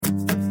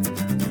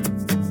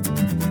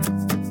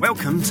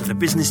Welcome to the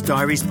Business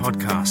Diaries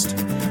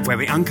podcast, where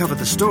we uncover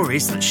the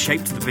stories that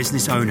shaped the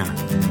business owner.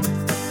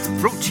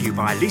 Brought to you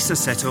by Lisa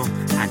Settle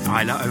and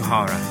Isla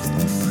O'Hara.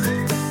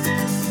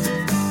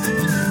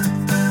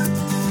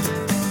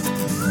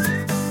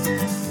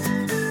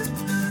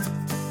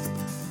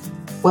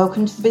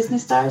 Welcome to the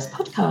Business Diaries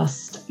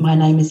podcast. My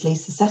name is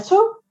Lisa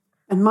Settle.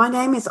 And my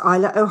name is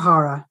Isla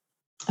O'Hara.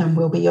 And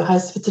we'll be your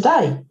hosts for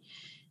today.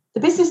 The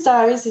Business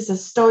Diaries is a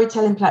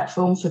storytelling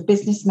platform for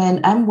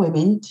businessmen and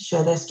women to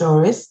share their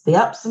stories, the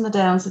ups and the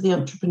downs of the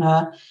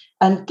entrepreneur,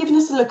 and giving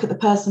us a look at the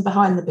person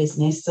behind the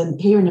business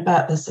and hearing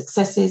about their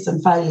successes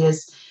and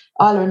failures.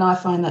 Isla and I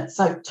find that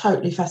so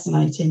totally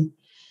fascinating.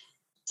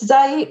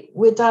 Today,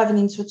 we're diving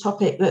into a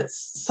topic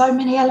that's so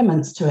many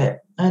elements to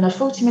it, and a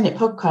 40-minute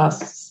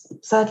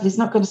podcast, sadly, is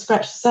not going to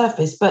scratch the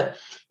surface, but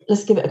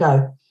let's give it a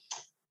go.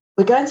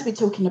 We're going to be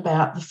talking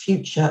about the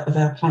future of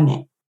our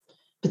planet,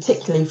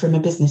 particularly from a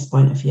business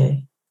point of view.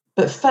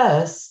 But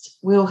first,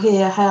 we'll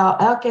hear how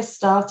our guest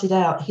started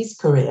out his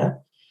career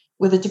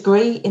with a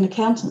degree in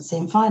accountancy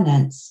and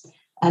finance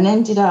and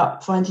ended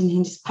up finding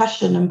his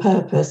passion and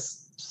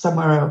purpose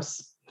somewhere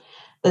else.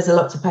 There's a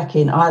lot to pack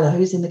in. Isla,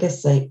 who's in the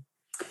guest seat?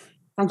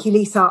 Thank you,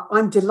 Lisa.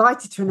 I'm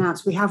delighted to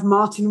announce we have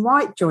Martin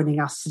White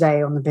joining us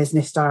today on the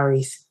Business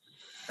Diaries.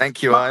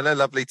 Thank you, Isla.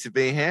 Lovely to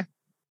be here.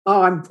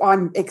 Oh,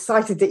 I'm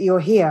excited that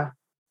you're here.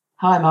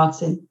 Hi,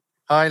 Martin.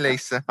 Hi,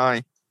 Lisa.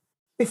 Hi.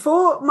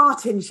 Before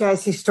Martin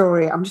shares his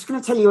story, I'm just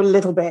going to tell you a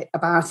little bit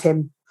about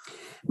him.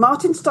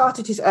 Martin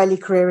started his early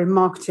career in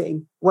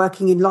marketing,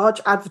 working in large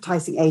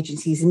advertising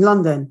agencies in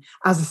London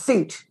as a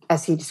suit,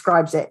 as he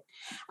describes it,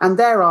 and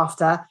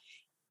thereafter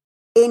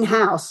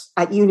in-house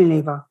at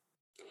Unilever.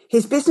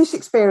 His business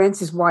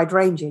experience is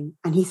wide-ranging,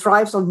 and he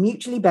thrives on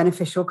mutually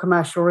beneficial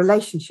commercial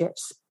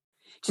relationships.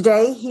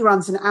 Today, he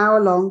runs an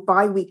hour-long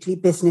bi-weekly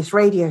business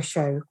radio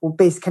show called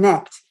Biz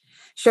Connect,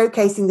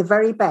 showcasing the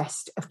very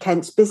best of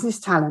Kent's business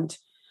talent,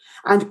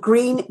 and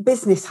Green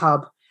Business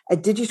Hub, a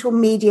digital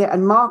media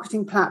and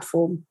marketing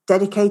platform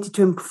dedicated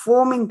to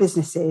informing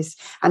businesses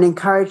and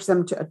encourage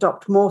them to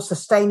adopt more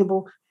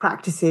sustainable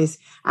practices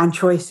and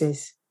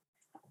choices.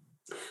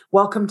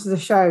 Welcome to the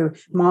show.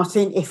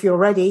 Martin, if you're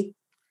ready,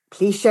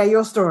 please share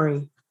your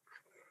story.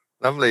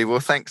 Lovely. Well,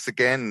 thanks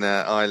again,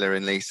 Isla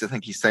and Lisa.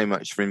 Thank you so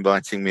much for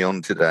inviting me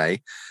on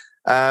today.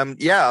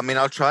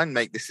 I'll try and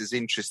make this as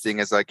interesting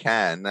as I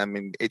can.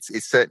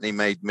 It's certainly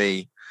made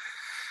me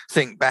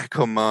think back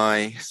on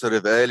my sort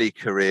of early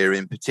career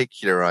in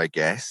particular, I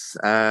guess.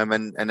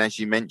 And as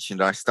you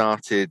mentioned, I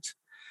started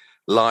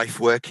life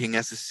working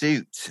as a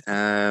suit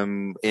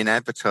in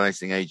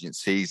advertising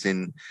agencies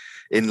in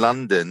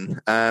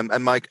London.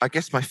 I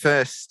guess my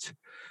first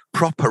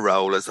proper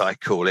role, as I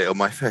call it, or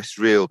my first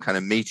real kind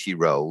of meaty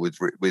role with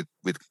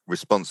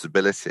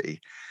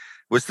responsibility,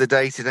 was the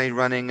day-to-day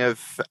running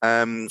of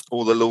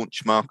all the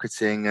launch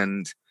marketing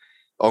and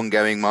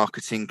ongoing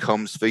marketing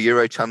comms for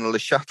Eurotunnel, the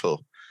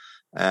shuttle,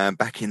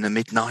 back in the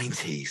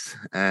mid-90s.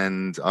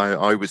 And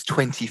I was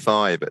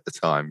 25 at the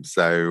time,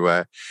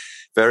 so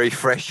very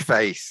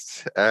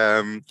fresh-faced.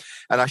 And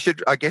I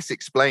should, I guess,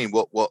 explain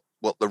what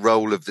the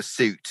role of the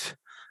suit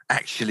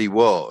actually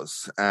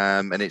was.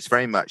 And it's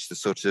very much the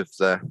sort of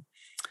the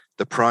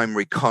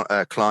primary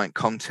client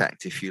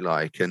contact, if you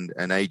like, and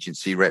an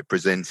agency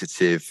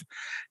representative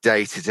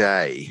day to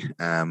day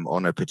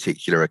on a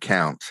particular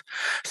account.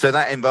 So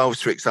that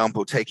involves, for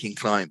example, taking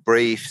client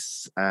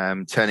briefs,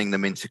 turning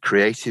them into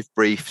creative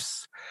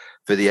briefs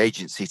for the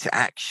agency to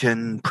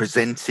action,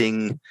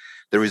 presenting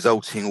the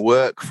resulting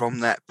work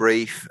from that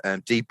brief,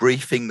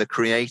 debriefing the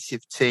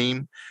creative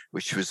team,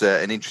 which was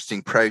an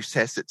interesting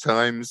process at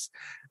times,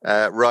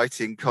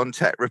 writing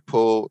contact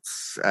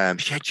reports,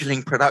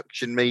 scheduling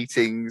production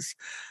meetings,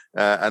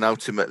 and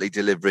ultimately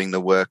delivering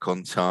the work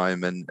on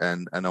time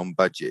and on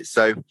budget.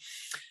 So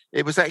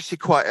it was actually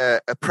quite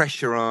a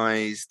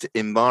pressurized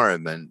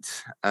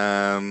environment.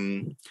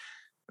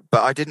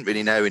 But I didn't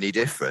really know any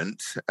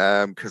different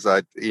because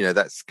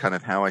that's kind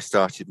of how I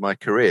started my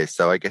career.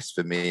 So I guess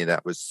for me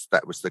that was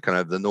the kind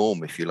of the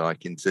norm, if you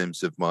like, in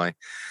terms of my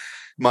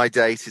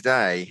day to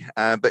day.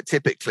 But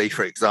typically,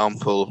 for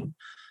example,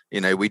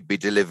 we'd be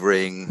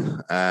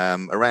delivering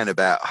around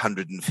about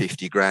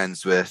 150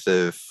 grand's worth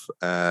of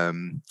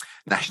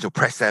national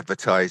press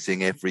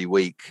advertising every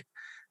week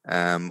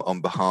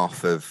on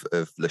behalf of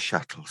Le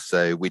Shuttle.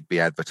 So we'd be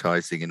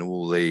advertising in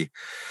all the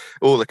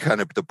kind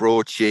of the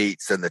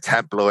broadsheets and the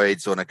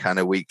tabloids on a kind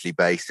of weekly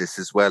basis,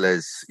 as well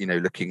as,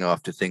 looking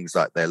after things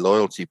like their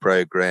loyalty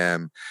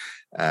program.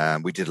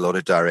 We did a lot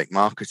of direct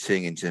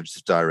marketing in terms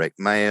of direct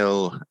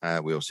mail.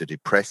 We also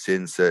did press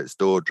inserts,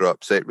 door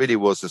drops. So it really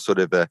was a sort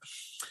of a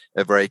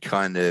very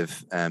kind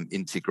of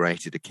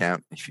integrated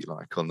account, if you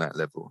like, on that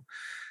level.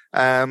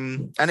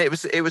 And it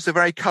was a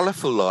very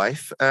colourful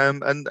life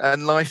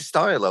and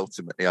lifestyle,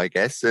 ultimately, I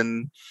guess.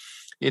 And,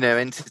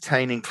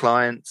 entertaining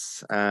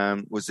clients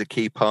was a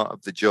key part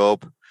of the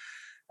job,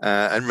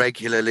 and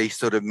regularly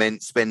sort of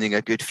meant spending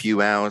a good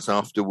few hours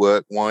after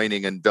work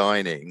wining and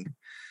dining.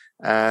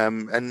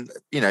 And,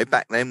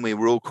 back then we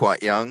were all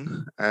quite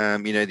young.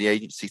 The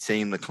agency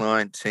team, the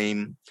client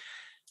team,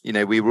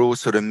 we were all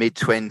sort of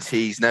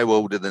mid-20s, no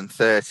older than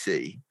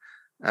 30.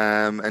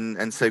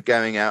 And so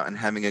going out and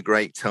having a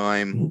great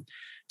time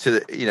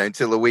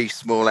until the wee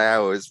small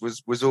hours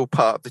was all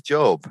part of the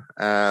job,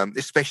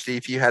 especially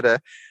if you had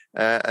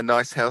a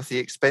nice healthy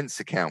expense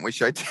account,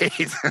 which I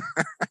did.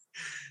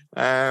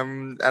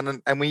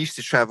 And we used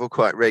to travel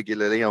quite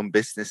regularly on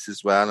business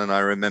as well. And I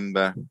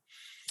remember,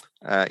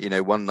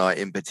 one night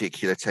in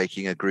particular,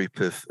 taking a group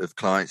of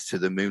clients to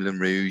the Moulin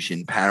Rouge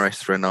in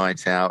Paris for a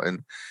night out.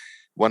 And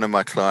one of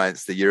my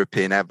clients, the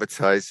European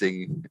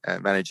advertising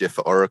manager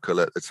for Oracle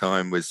at the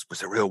time, was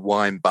a real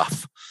wine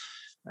buff.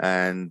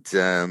 And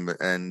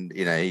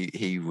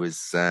he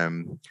was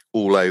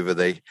all over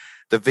the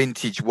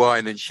vintage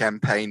wine and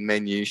champagne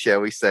menu, shall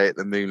we say, at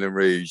the Moulin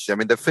Rouge. I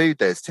mean, the food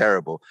there's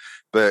terrible,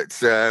 but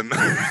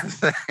the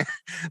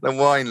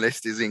wine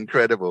list is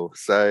incredible.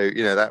 So,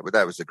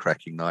 that was a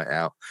cracking night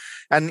out.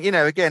 And,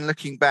 again,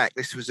 looking back,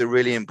 this was a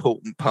really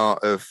important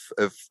part of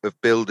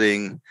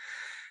building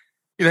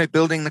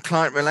the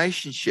client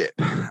relationship,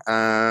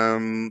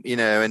 and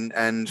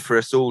for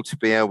us all to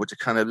be able to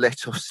kind of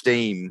let off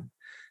steam,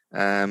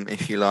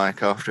 if you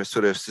like, after a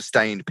sort of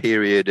sustained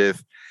period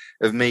of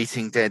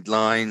meeting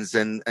deadlines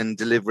and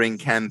delivering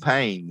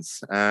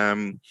campaigns.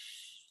 But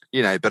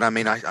I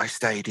mean, I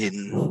stayed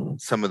in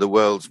some of the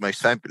world's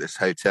most fabulous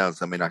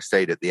hotels. I mean, I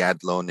stayed at the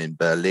Adlon in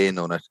Berlin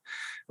on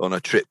a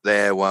trip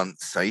there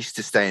once. I used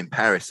to stay in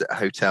Paris at a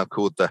hotel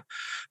called the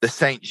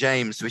St.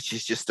 James, which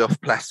is just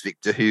off Place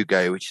Victor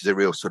Hugo, which is a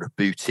real sort of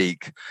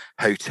boutique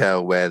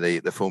hotel where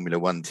the Formula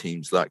One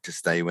teams like to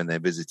stay when they're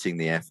visiting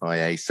the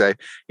FIA. So,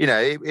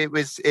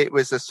 it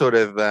was a sort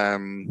of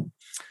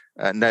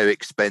no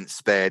expense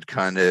spared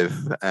kind of,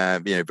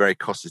 very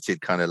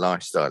cosseted kind of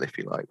lifestyle, if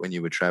you like, when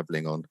you were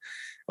traveling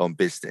on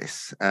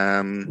business.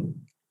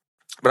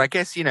 But I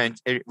guess,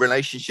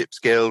 relationship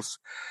skills,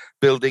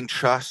 building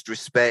trust,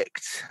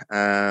 respect,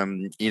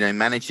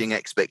 managing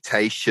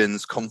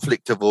expectations,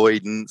 conflict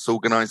avoidance,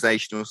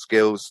 organizational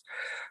skills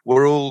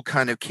were all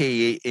kind of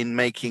key in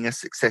making a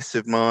success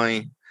of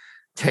my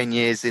 10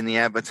 years in the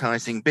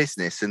advertising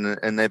business.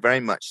 And they're very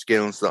much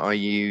skills that I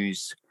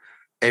use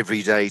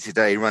every day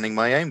today running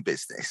my own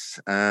business.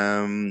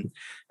 And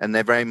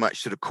they're very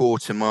much sort of core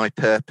to my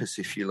purpose,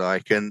 if you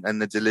like,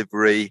 and the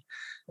delivery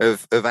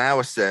of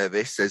our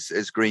service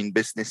as Green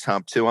Business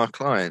Hub to our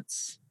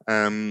clients.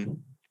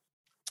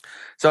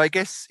 So I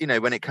guess,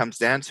 when it comes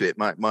down to it,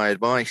 my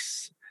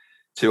advice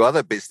to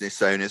other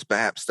business owners,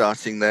 perhaps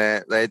starting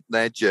their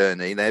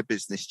journey, their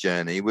business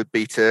journey, would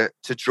be to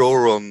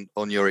draw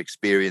on your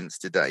experience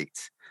to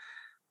date.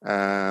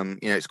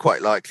 It's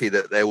quite likely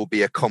that there will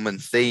be a common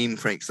theme,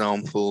 for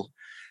example,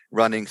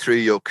 running through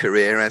your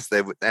career as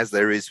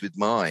there is with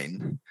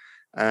mine.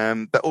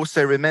 But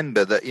also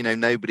remember that,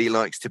 nobody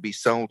likes to be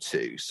sold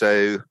to.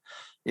 So,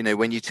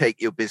 when you take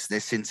your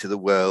business into the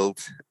world,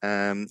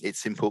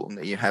 it's important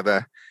that you have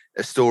a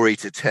story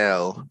to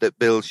tell that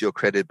builds your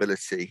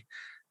credibility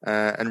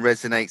and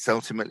resonates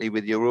ultimately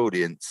with your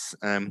audience.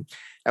 And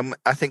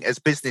I think as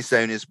business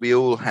owners, we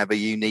all have a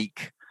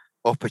unique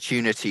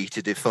opportunity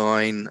to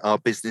define our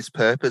business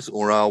purpose,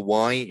 or our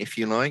why, if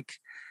you like.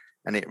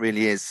 And it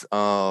really is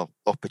our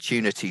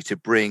opportunity to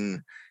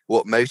bring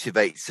what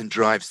motivates and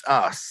drives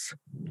us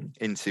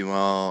into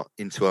our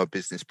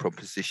business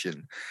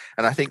proposition.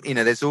 And I think,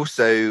 there's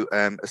also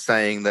a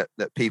saying that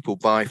people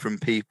buy from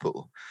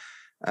people.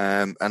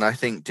 And I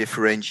think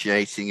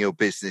differentiating your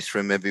business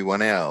from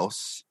everyone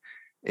else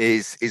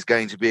is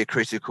going to be a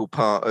critical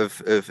part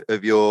of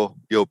your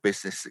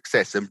business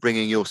success, and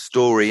bringing your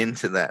story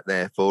into that,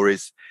 therefore,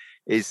 is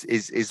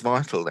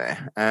vital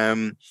there.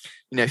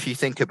 If you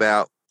think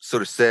about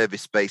sort of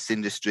service-based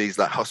industries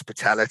like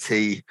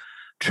hospitality,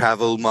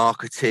 travel,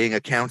 marketing,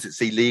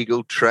 accountancy,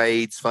 legal,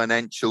 trades,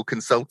 financial,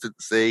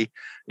 consultancy,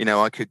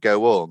 I could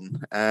go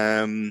on.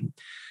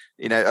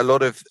 A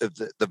lot of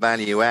the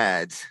value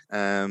add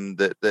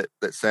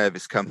that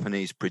service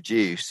companies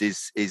produce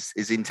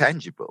is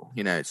intangible.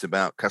 It's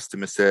about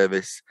customer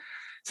service,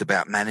 it's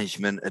about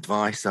management,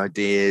 advice,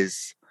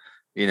 ideas,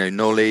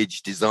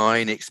 knowledge,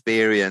 design,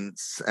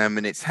 experience,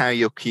 and it's how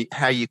you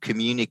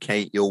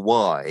communicate your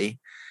why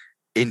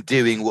in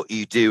doing what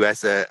you do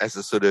as a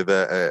sort of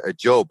a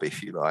job,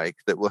 if you like,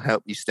 that will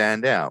help you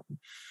stand out.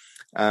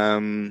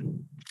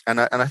 And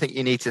I think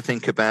you need to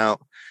think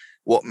about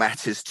what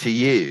matters to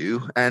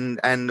you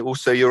and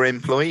also your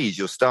employees,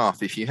 your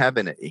staff, if you have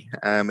any.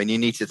 And you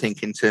need to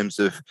think in terms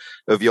of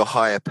your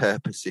higher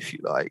purpose, if you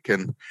like.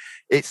 And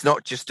it's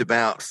not just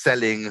about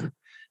selling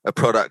a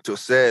product or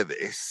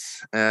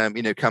service.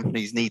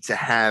 Companies need to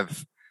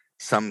have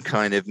some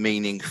kind of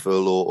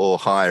meaningful or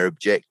higher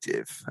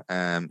objective,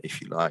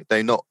 if you like.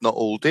 Though not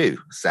all do,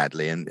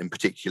 sadly, and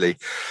particularly,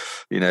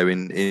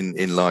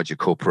 in larger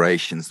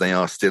corporations, they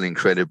are still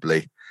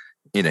incredibly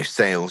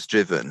sales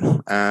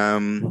driven.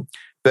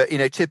 But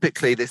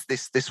typically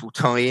this will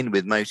tie in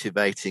with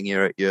motivating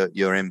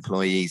your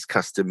employees,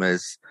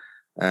 customers,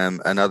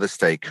 and other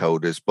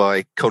stakeholders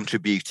by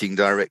contributing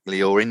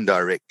directly or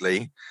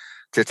indirectly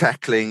to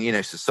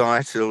tackling,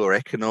 societal or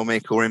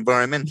economic or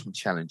environmental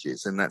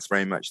challenges. And that's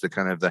very much the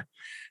kind of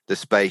the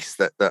space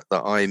that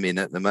I'm in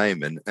at the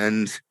moment.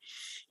 And,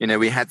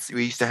 we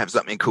used to have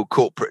something called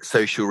corporate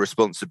social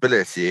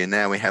responsibility, and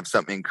now we have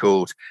something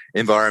called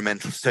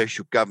environmental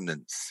social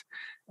governance.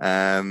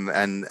 And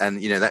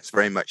that's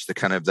very much the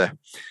kind of the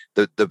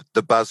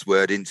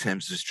buzzword in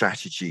terms of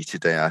strategy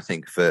today, I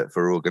think,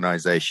 for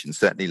organisations,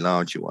 certainly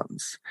larger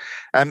ones.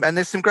 And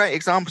there's some great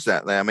examples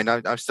out there. I mean,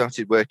 I've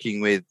started working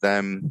with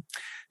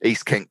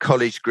East Kent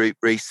College Group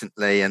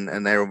recently,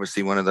 and they're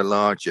obviously one of the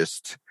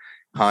largest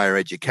higher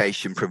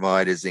education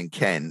providers in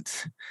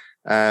Kent.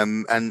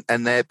 And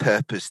their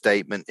purpose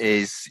statement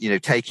is,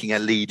 taking a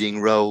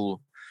leading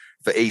role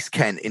for East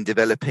Kent in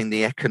developing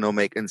the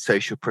economic and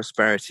social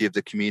prosperity of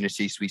the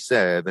communities we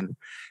serve. And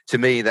to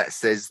me, that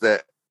says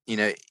that,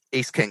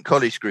 East Kent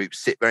College Group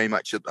sit very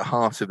much at the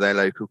heart of their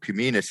local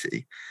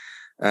community,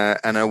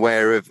 and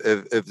aware of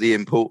the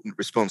important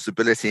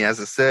responsibility as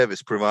a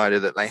service provider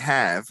that they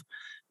have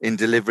in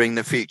delivering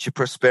the future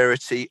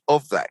prosperity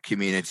of that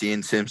community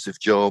in terms of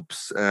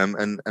jobs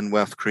and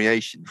wealth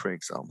creation, for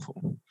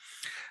example.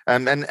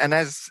 And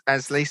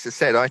as Lisa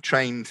said, I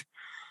trained,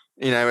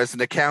 as an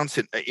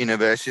accountant at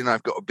university, and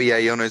I've got a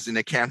BA honours in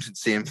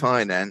accountancy and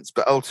finance,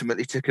 but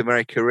ultimately took a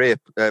very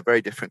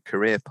different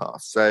career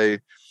path. So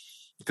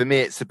for me,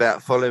 it's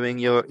about following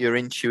your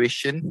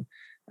intuition,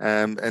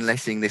 and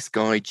letting this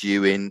guide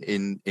you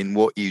in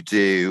what you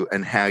do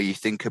and how you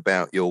think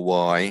about your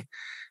why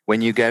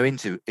when you go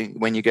into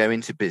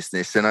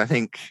business. And I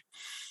think,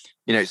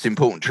 it's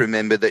important to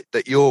remember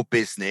that your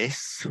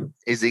business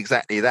is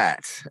exactly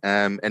that.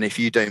 And if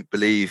you don't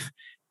believe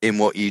in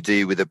what you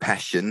do with a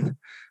passion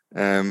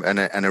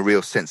and a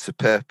real sense of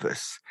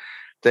purpose,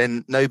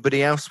 then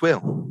nobody else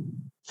will.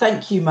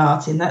 Thank you,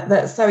 Martin.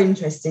 That's so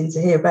interesting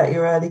to hear about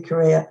your early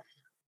career.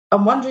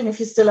 I'm wondering if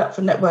you're still up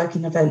for a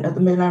networking event at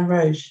the Moulin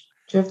Rouge.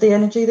 Do you have the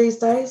energy these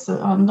days?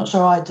 I'm not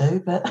sure I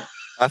do, but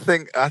I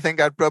think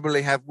I'd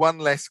probably have one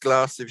less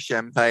glass of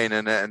champagne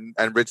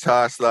and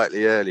retire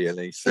slightly earlier,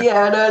 Lisa.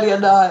 Yeah, an earlier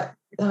night.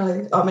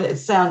 I mean, it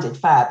sounded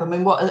fab. I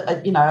mean, what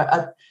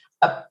a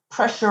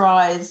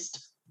pressurized,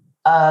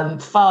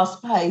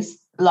 fast-paced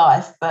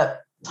life,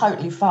 but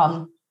totally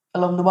fun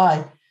along the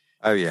way.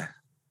 Oh yeah.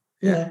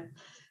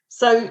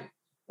 So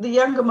the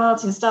younger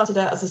Martin started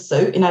out as a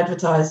suit in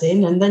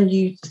advertising, and then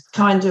you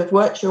kind of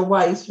worked your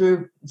way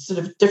through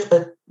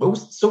all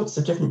sorts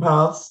of different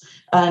paths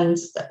and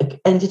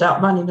ended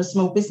up running a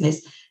small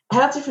business.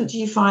 How different do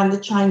you find the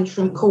change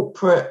from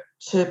corporate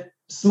to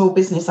small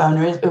business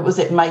owner? Was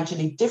it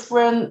majorly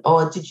different,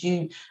 or did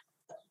you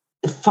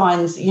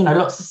find,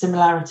 lots of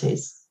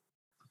similarities?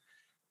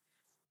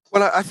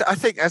 Well, I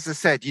think, as I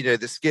said,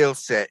 the skill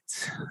set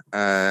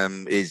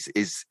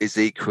is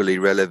equally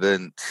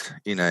relevant.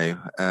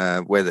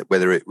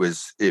 Whether it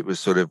was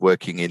sort of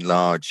working in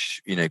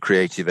large,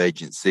 creative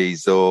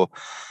agencies or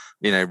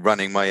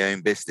running my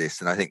own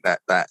business. And I think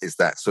that is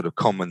that sort of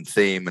common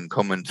theme and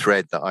common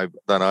thread that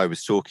I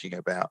was talking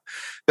about.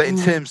 But in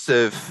terms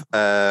of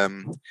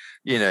the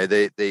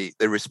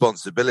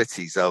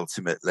responsibilities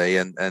ultimately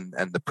and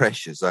the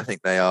pressures, I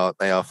think they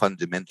are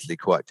fundamentally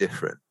quite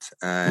different.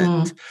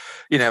 And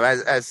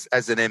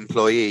as an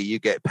employee, you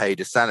get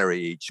paid a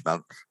salary each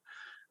month.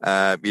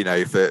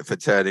 For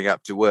turning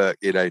up to work,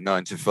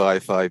 9 to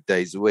 5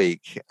 days a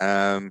week.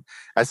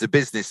 As a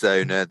business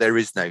owner, there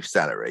is no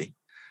salary.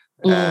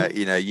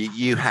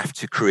 You have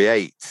to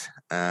create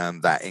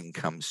that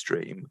income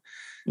stream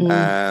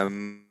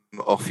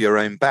off your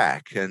own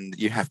back, and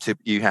you have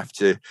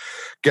to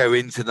go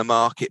into the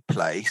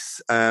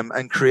marketplace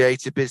and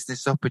create a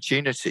business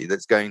opportunity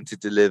that's going to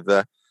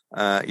deliver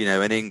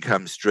an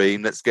income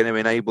stream that's going to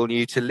enable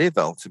you to live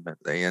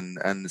ultimately.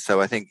 And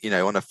so I think,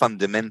 on a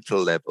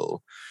fundamental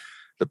level,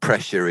 the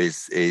pressure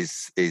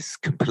is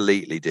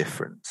completely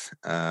different,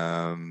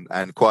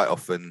 and quite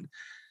often,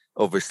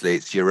 obviously,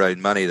 it's your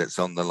own money that's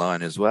on the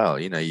line as well.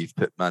 You've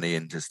put money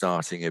into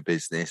starting a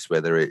business,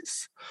 whether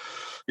it's,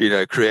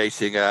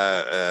 creating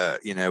a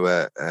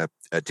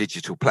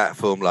digital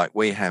platform like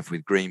we have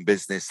with Green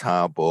Business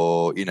Hub,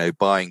 or,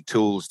 buying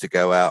tools to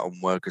go out and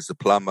work as a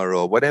plumber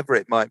or whatever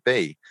it might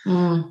be.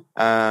 Managing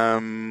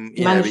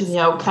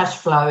the old cash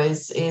flow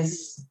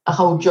is a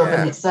whole job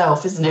in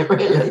itself, isn't it,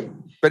 really?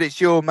 But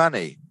it's your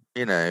money.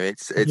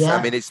 It's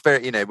I mean, it's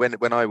very,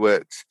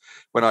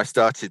 when I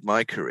started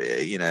my career,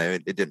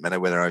 it didn't matter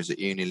whether I was at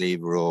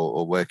Unilever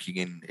or working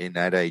in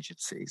ad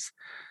agencies.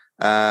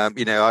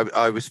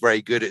 I was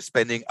very good at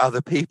spending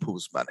other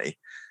people's money.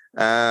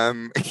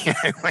 When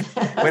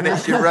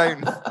it's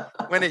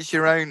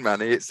your own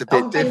money, it's a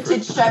bit different.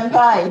 Vintage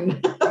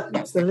champagne.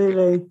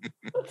 Absolutely.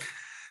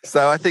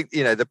 So I think,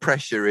 the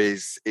pressure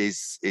is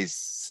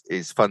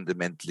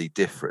fundamentally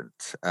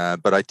different.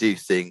 But I do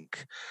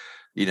think,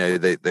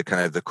 the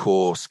kind of the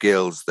core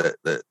skills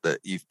that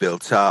you've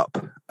built up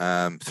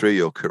through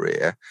your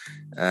career,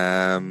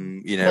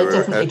 they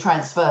definitely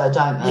transfer,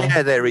 don't they?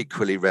 Yeah, they're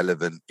equally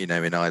relevant, in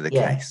either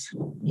case.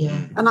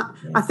 Yeah. And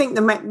I think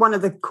one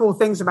of the core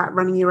things about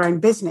running your own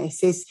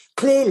business is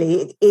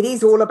clearly it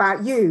is all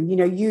about you,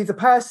 you the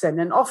person,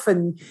 and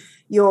often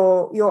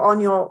you're on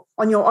your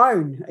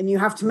own and you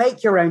have to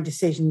make your own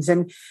decisions.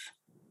 And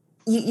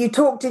you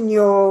talked in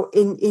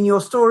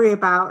your story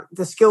about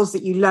the skills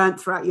that you learned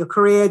throughout your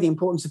career, the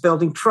importance of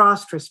building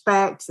trust,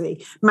 respect,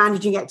 the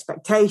managing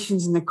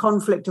expectations, and the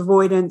conflict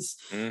avoidance,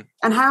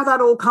 and how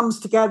that all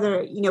comes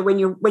together. When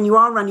you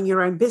are running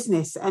your own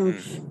business, and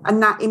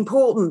that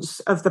importance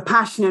of the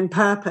passion and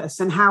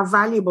purpose, and how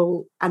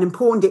valuable and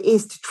important it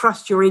is to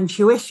trust your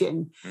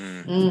intuition.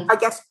 I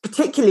guess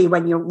particularly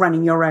when you're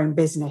running your own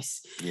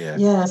business.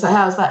 Yeah. So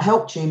how has that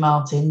helped you,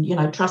 Martin?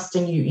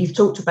 Trusting you. You've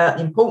talked about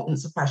the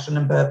importance of passion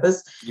and purpose.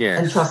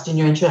 And trusting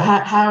your intuition.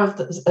 How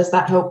has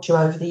that helped you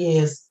over the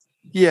years?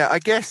 Yeah, I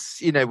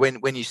guess,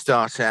 when you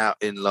start out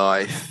in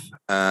life,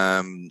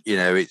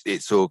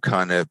 it's all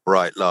kind of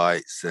bright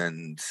lights.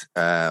 And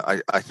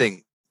I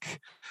think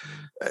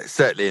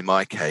certainly in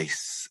my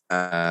case,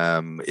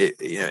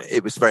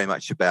 it was very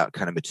much about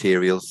kind of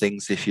material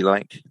things, if you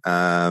like.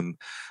 I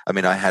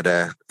had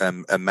a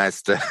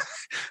Mazda,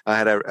 I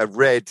had a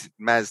red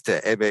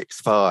Mazda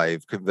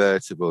MX-5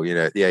 convertible,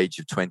 at the age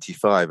of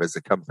 25 as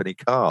a company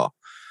car.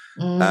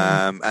 And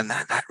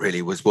that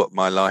really was what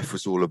my life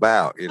was all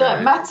about.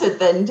 That mattered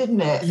then,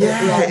 didn't it?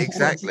 Yeah,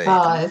 exactly.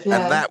 And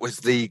yeah. that was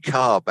the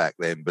car back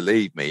then,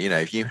 believe me.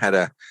 If you had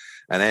an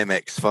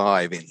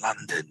MX-5 in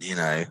London,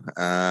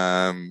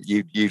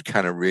 you'd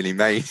kind of really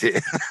made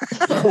it.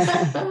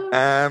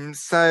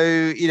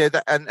 So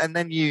that, and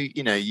then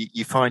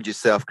you find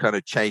yourself kind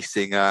of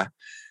chasing a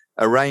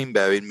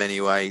rainbow in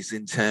many ways,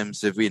 in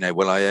terms of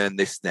well, I earn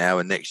this now,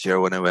 and next year I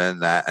want to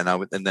earn that,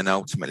 and then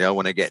ultimately I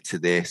want to get to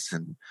this,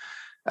 and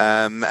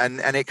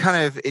it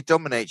kind of, it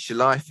dominates your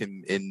life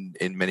in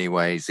many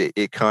ways.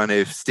 It kind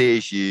of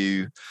steers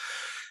you.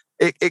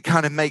 It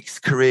kind of makes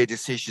career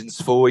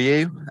decisions for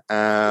you,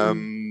 as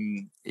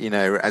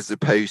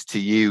opposed to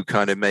you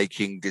kind of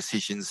making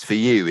decisions for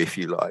you, if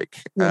you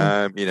like.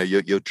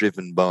 You're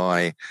driven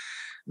by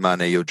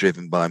money. You're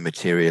driven by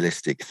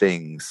materialistic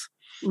things.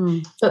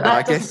 But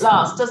that doesn't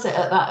last, does it?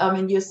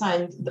 You're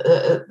saying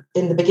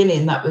in the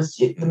beginning that was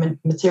the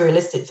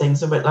materialistic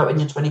things, a bit like when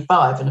you're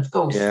 25, and of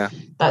course,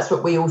 that's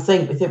what we all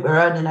think. We think we're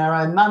earning our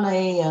own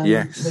money and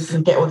we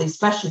can get all these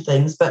flashy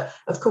things, but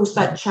of course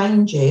that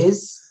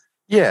changes.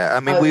 Yeah,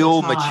 we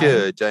all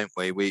mature, don't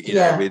we? We,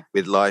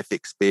 with life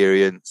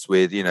experience,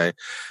 with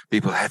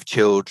people have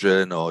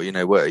children, or they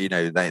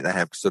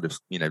have sort of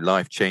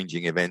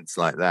life-changing events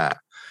like that.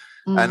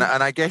 And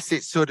I guess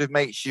it sort of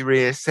makes you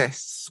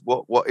reassess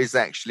what is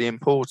actually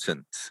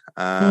important.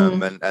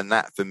 And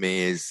that for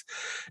me is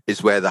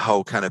where the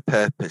whole kind of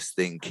purpose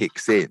thing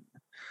kicks in.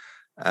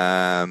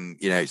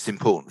 It's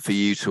important for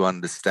you to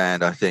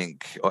understand, I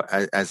think,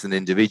 as an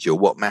individual,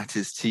 what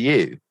matters to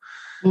you.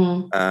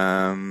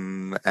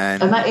 And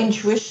that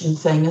intuition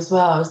thing as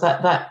well, is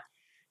that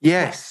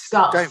yes,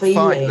 gut don't feeling.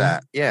 fight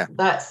that. Yeah,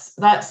 that's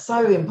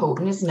so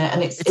important, isn't it?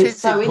 And it's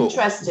so important.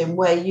 Interesting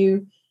where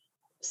you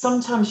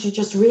sometimes you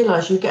just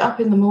realise you get up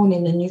in the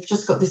morning and you've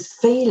just got this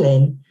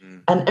feeling,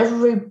 and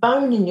every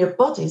bone in your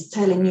body is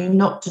telling you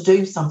not to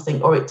do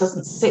something, or it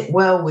doesn't sit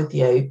well with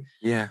you.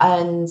 Yeah.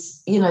 And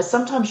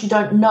sometimes you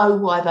don't know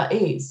why that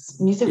is,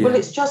 and you think, well,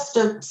 it's just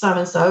a so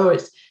and so, or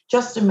it's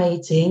just a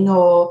meeting,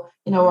 or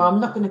or I'm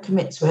not going to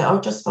commit to it,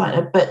 I'll just find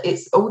it. But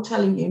it's all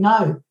telling you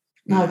no,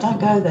 don't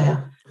go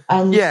there.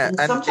 And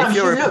sometimes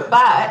you look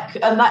back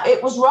and that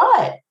it was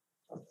right.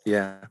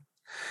 Yeah.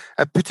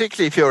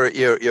 Particularly if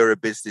you're a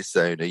business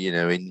owner,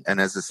 and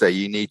as I say,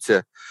 you need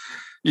to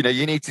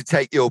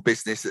take your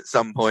business at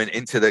some point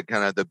into the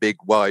kind of the big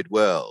wide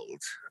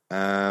world,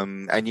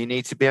 and you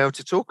need to be able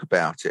to talk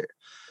about it.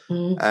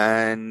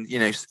 And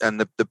and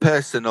the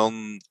person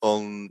on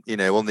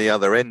the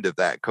other end of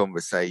that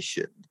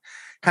conversation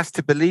has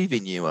to believe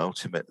in you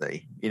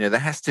ultimately. There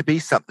has to be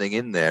something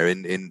in there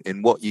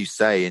in what you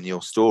say in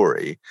your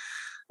story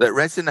that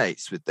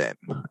resonates with them,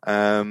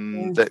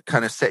 that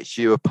kind of sets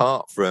you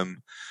apart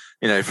from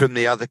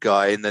the other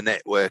guy in the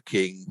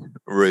networking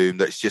room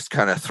that's just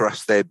kind of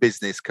thrust their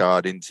business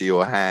card into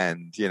your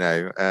hand,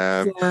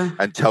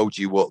 and told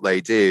you what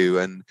they do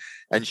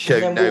and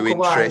shown no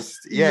interest.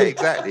 Yeah,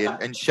 exactly.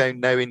 And shown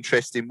no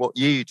interest in what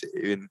you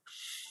do. And,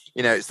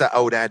 it's that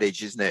old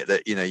adage, isn't it,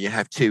 that, you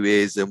have two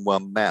ears and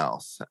one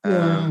mouth.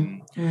 For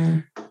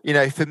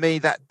me,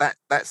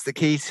 that's the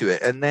key to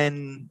it. And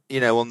then,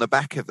 on the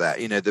back of that,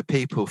 the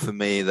people for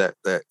me that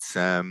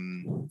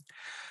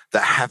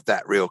have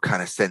that real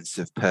kind of sense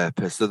of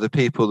purpose are the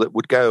people that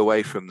would go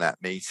away from that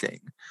meeting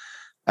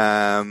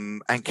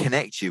and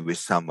connect you with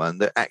someone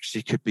that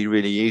actually could be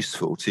really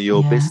useful to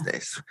your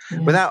business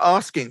without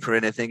asking for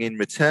anything in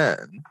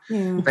return.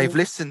 They've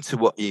listened to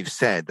what you've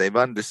said. They've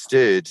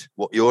understood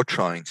what you're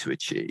trying to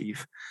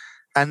achieve.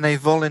 and they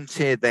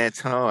volunteered their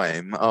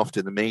time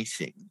after the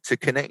meeting to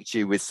connect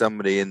you with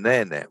somebody in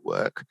their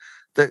network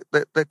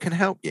that can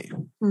help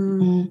you.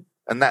 Mm.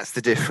 And that's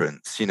the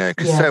difference,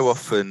 because Yes. so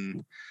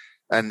often,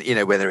 and,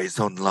 whether it's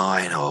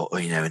online or,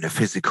 in a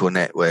physical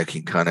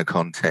networking kind of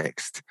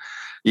context,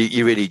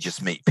 you really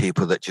just meet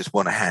people that just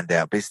want to hand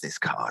out business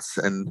cards.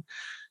 And,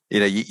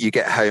 you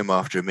get home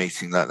after a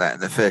meeting like that,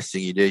 and the first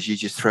thing you do is you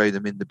just throw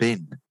them in the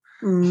bin.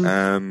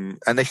 And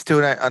they still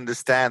don't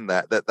understand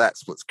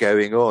that's what's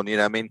going on.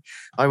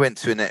 I went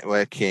to a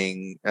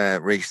networking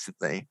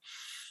recently,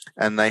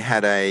 and they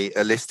had a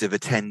list of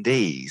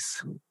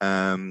attendees,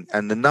 and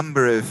the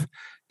number of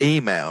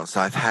emails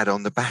I've had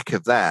on the back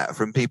of that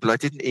from people I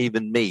didn't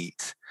even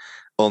meet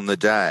on the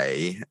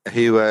day,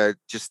 who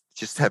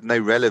just have no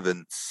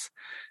relevance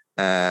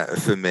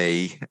for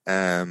me,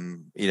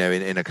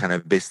 in a kind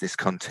of business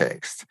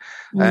context.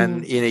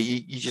 And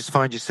you just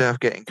find yourself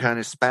getting kind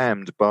of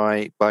spammed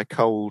by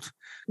cold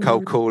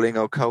calling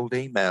or cold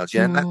emails.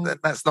 And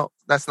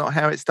that's not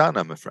how it's done,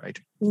 I'm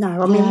afraid.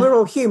 No, I mean, we're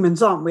all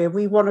humans, aren't we?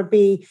 We want to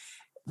be,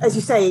 as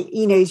you say,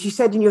 as you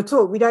said in your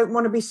talk, we don't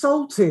want to be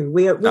sold to.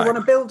 We want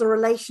to build a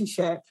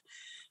relationship.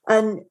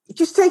 And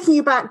just taking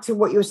you back to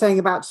what you were saying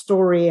about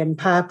story and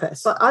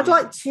purpose, I'd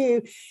like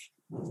to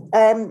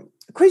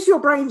quiz your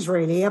brains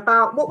really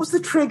about what was the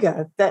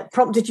trigger that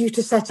prompted you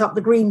to set up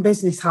the Green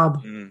Business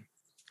Hub?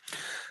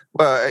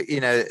 Well,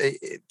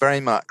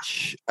 very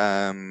much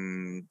a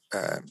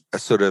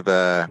sort of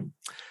a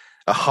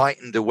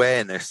heightened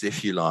awareness,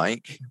 if you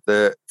like,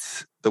 that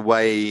the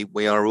way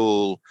we are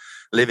all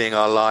living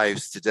our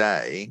lives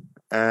today,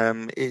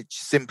 it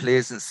simply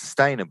isn't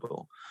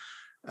sustainable.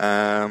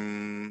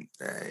 I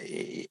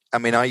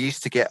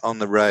used to get on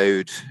the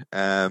road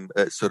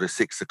at sort of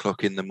 6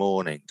 o'clock in the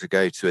morning to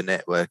go to a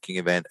networking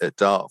event at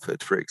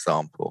Dartford, for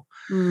example.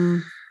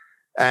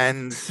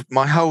 And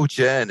my whole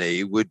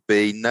journey would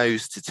be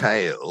nose to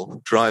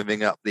tail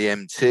driving up the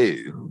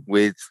M2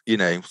 with,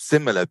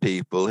 similar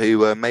people who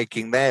were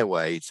making their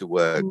way to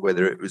work,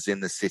 whether it was in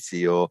the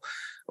city or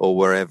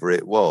wherever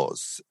it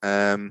was.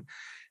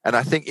 And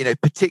I think,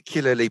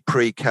 particularly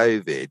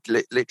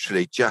pre-COVID,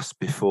 literally just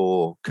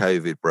before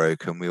COVID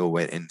broke and we all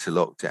went into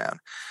lockdown,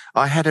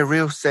 I had a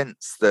real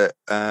sense that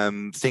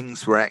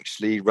things were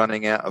actually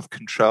running out of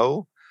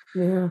control.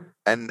 Yeah.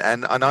 And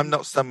I'm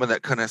not someone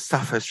that kind of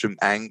suffers from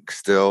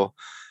angst or,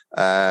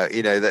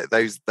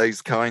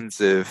 those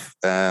kinds of,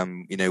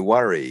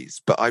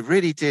 worries. But I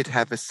really did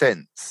have a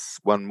sense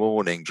one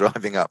morning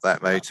driving up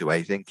that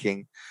motorway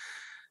thinking,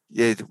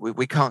 yeah,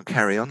 we can't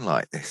carry on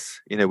like this.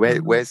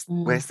 Where's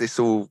this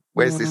all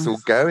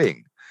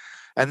going?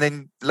 And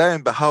then lo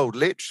and behold,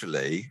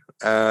 literally,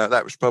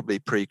 that was probably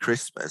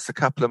pre-Christmas. A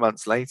couple of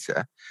months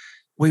later,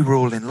 we were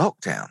all in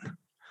lockdown,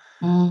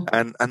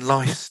 and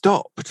life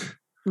stopped.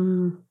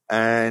 And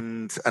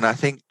I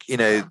think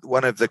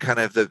one of the kind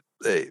of the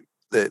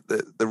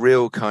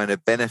real kind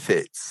of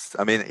benefits,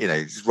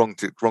 it's wrong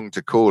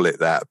to call it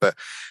that, but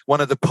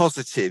one of the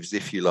positives,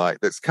 if you like,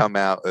 that's come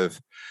out of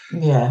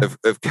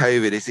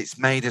COVID is it's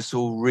made us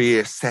all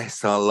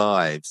reassess our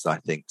lives, I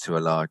think, to a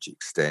large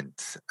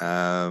extent,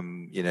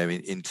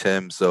 in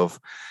terms of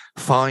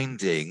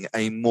finding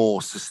a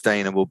more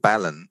sustainable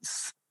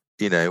balance,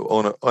 in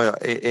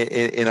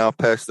our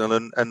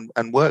personal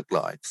and work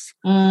lives.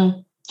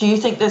 Do you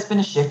think there's been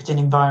a shift in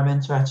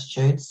environmental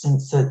attitudes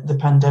since the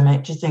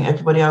pandemic? Do you think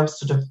everybody else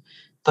sort of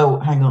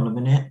thought, hang on a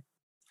minute?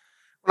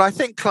 Well, I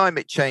think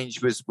climate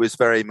change was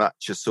very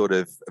much a sort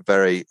of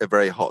a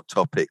very hot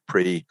topic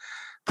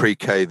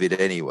pre-COVID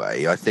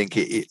anyway. I think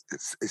it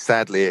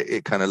sadly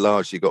it kind of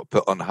largely got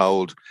put on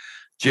hold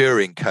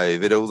during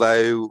COVID,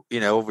 although,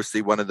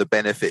 obviously one of the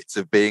benefits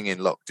of being in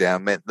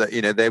lockdown meant that,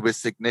 there was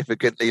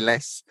significantly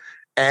less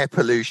air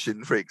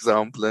pollution, for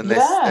example, and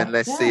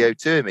less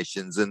CO2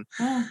 emissions. And,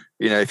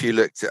 if you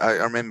looked at, I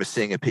remember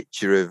seeing a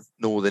picture of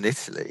northern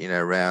Italy,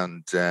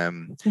 around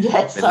Milan,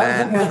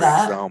 for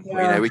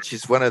example, which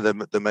is one of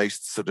the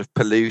most sort of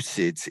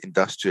polluted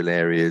industrial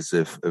areas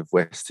of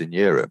Western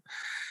Europe.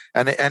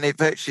 And it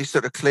virtually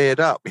sort of cleared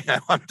up,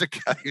 under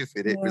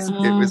COVID. It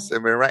was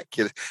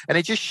miraculous, and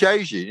it just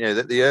shows you,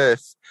 that the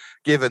Earth,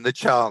 given the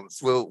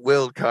chance,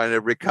 will kind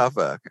of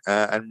recover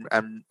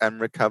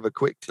and recover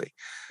quickly.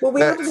 Well,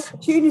 we had an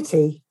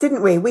opportunity,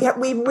 didn't we?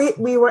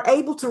 We were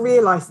able to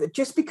realise that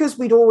just because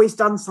we'd always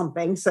done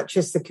something, such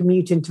as the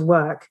commute into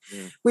work,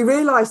 we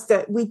realised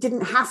that we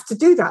didn't have to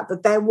do that.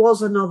 That there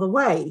was another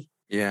way.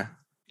 And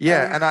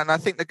I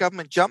think the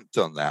government jumped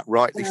on that,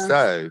 rightly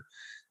so.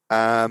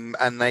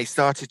 And they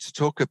started to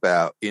talk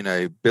about,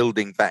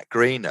 building back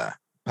greener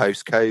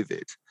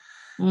post-COVID.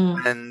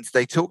 And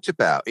they talked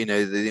about,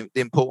 the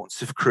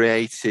importance of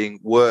creating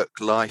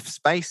work-life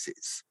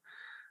spaces,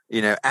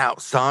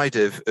 outside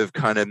of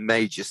kind of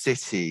major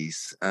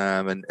cities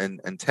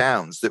and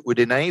towns that would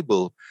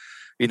enable,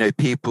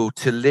 people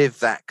to live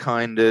that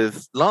kind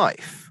of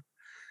life.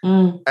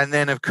 And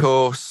then, of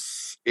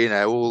course,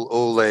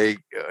 all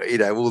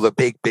the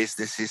big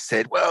businesses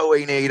said, well,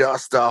 we need our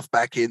staff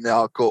back in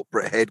our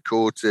corporate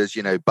headquarters.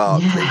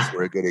 Barclays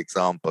were a good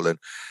example. And,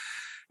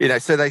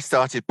 So they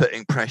started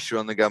putting pressure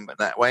on the government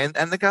that way,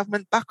 and the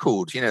government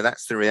buckled.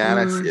 That's the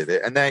reality of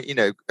it. And then,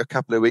 a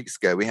couple of weeks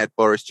ago, we had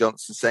Boris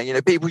Johnson saying,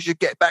 people should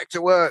get back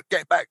to work,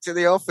 get back to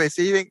the office.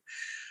 So you think,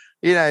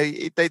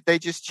 they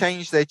just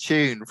changed their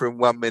tune from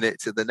 1 minute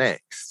to the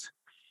next.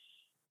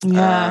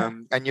 Yeah.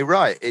 And you're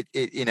right. It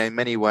in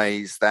many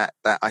ways that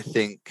I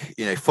think,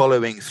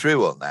 following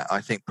through on that,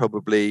 I think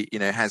probably,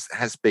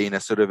 has been a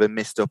sort of a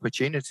missed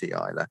opportunity,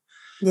 Isla.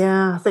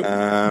 Yeah, I think,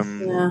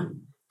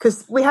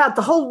 because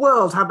the whole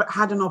world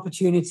had an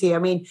opportunity. I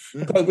mean,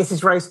 okay, this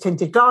is rose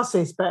tinted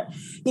glasses, but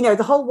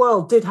the whole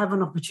world did have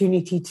an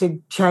opportunity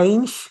to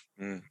change.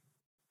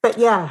 But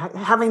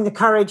having the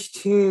courage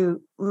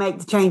to make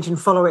the change and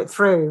follow it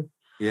through.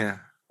 Yeah.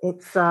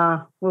 It's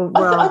I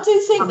do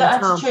think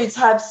that attitudes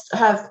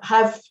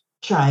have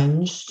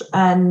changed,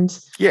 and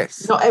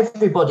yes, not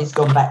everybody's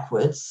gone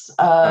backwards.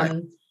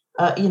 Right.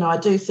 I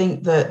do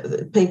think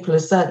that people are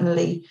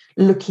certainly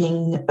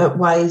looking at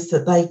ways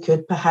that they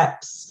could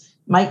perhaps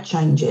make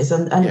changes.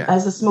 And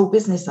as a small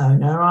business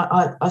owner,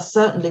 I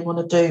certainly want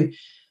to do,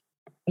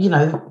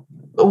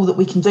 all that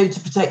we can do to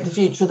protect the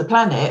future of the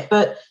planet.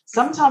 But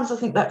sometimes I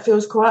think that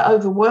feels quite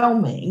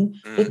overwhelming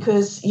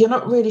because you're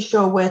not really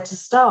sure where to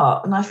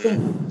start. And I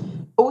think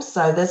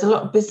also there's a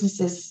lot of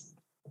businesses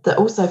that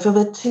also feel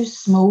they're too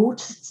small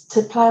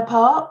to play a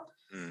part.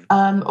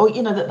 Or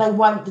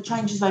that the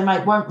changes they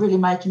make won't really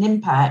make an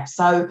impact.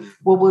 So,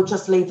 we'll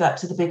just leave that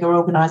to the bigger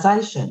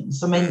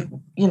organisations. I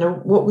mean,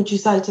 what would you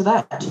say to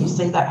that? Do you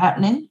see that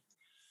happening?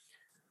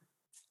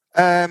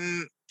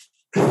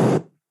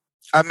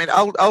 I mean,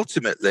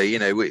 ultimately,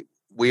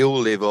 we all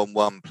live on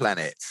one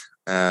planet,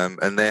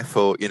 and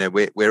therefore,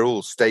 we're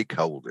all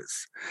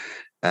stakeholders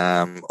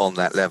on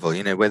that level.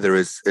 Whether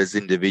as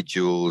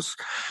individuals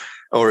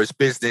or as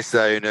business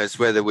owners,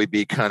 whether we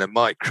be kind of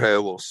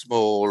micro or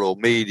small or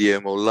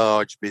medium or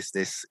large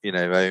business,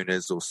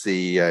 owners or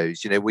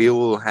CEOs, we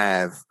all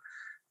have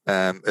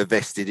a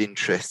vested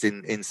interest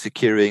in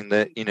securing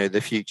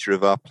the future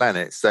of our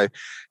planet. So,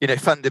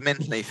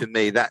 fundamentally for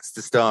me, that's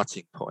the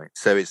starting point.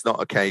 So it's not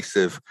a case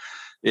of,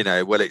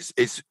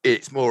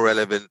 it's more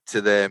relevant to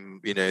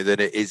them,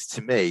 than it is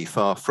to me.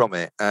 Far from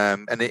it.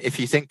 And if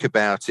you think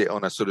about it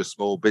on a sort of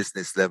small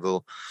business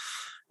level,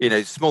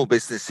 small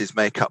businesses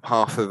make up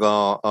half of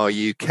our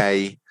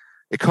UK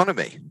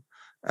economy.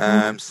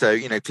 So,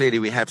 clearly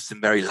we have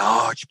some very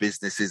large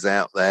businesses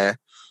out there,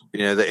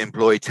 that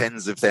employ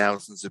tens of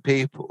thousands of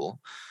people.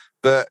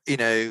 But,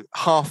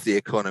 half the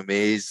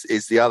economy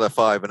is the other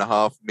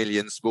 5.5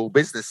 million small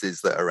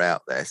businesses that are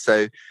out there.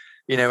 So,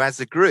 as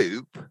a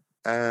group,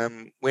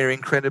 we're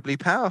incredibly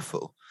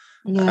powerful.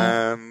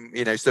 Yeah.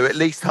 So at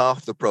least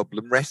half the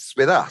problem rests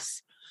with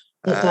us.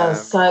 It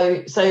does.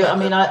 So I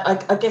mean,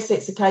 I guess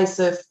it's a case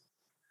of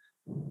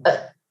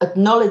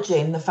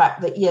acknowledging the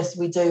fact that, yes,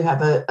 we do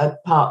have a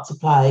part to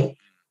play.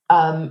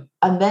 And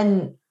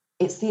then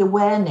it's the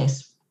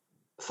awareness,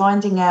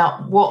 finding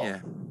out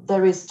what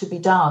there is to be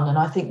done. And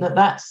I think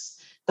that's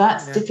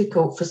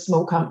difficult for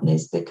small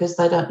companies because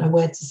they don't know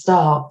where to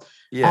start.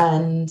 Yeah.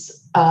 And,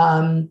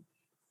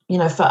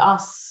 for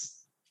us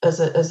as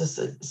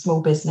a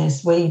small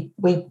business, we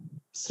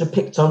sort of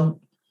picked on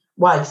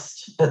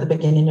waste at the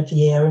beginning of the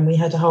year, and we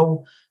had a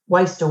whole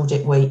waste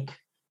audit week,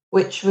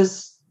 which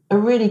was a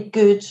really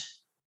good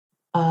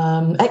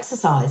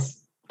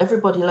exercise.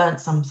 Everybody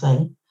learned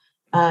something,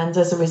 and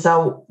as a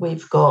result, we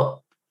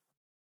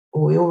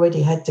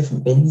already had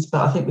different bins,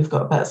 but I think we've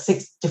got about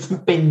 6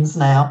 different bins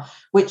now,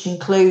 which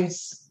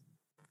includes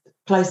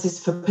places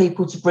for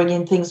people to bring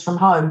in things from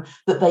home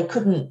that they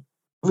couldn't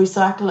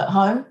recycle at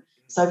home.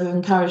 So we've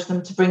encouraged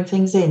them to bring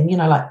things in,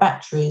 like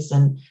batteries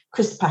and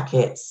crisp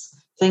packets,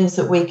 things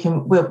that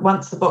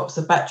once the box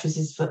of batteries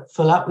is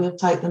full up, we'll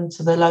take them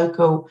to the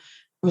local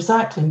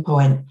recycling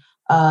point.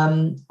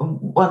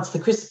 Once the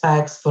crisp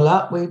bag's full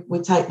up, we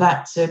take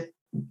that to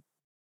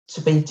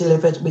be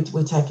delivered.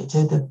 We take it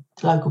to the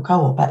local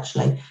co-op,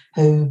 actually,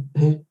 who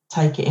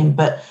take it in.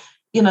 But,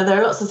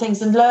 there are lots of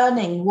things, and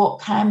learning what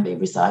can be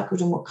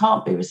recycled and what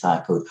can't be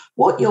recycled,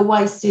 what your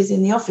waste is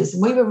in the office.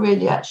 And we were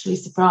really actually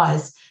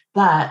surprised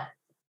that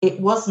it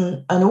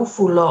wasn't an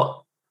awful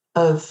lot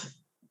of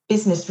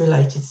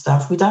business-related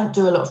stuff. We don't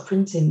do a lot of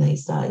printing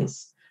these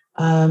days,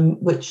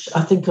 which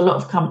I think a lot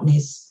of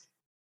companies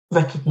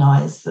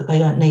recognise that they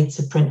don't need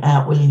to print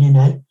out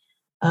willy-nilly.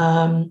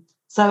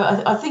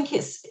 So I think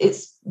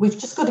it's we've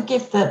just got to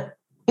give the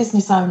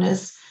business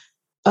owners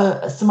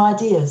some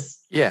ideas.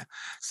 Yeah.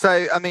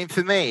 So, I mean,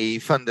 for me,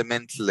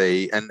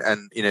 fundamentally, and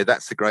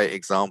that's a great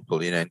example,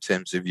 in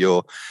terms of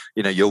your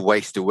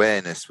waste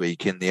awareness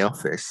week in the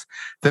office.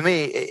 For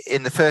me,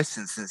 in the first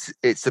instance,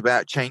 it's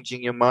about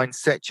changing your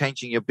mindset,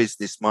 changing your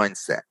business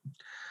mindset.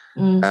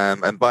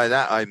 And by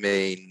that, I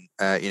mean,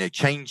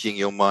 changing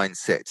your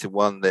mindset to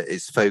one that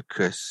is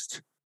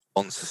focused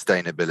on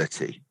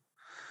sustainability.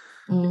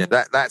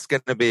 That's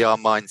going to be our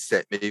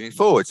mindset moving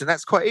forwards. And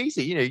that's quite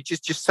easy. You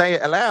just say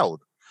it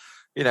aloud.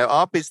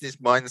 Our business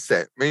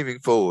mindset moving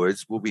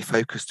forwards will be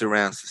focused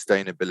around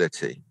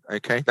sustainability.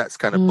 Okay, that's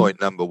kind of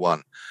point number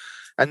one.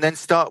 and then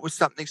start with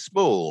something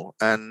small.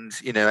 And,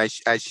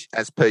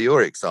 as per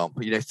your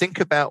example, think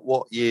about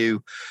what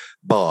you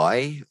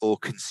buy or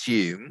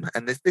consume.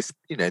 And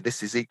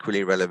this is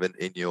equally relevant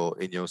in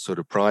your sort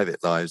of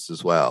private lives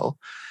as well.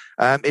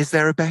 Is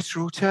there a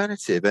better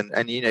alternative?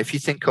 And if you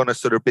think on a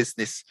sort of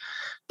business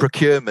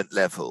procurement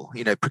level,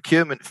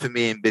 procurement for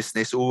me in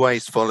business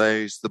always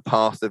follows the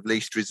path of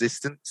least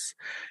resistance.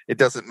 It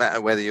doesn't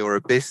matter whether you're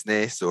a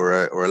business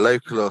or a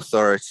local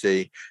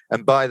authority.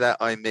 And by that,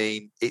 I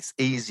mean, it's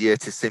easier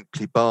to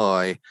simply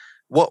buy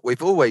what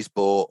we've always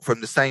bought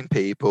from the same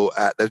people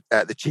at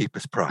the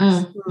cheapest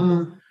price.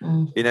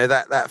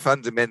 That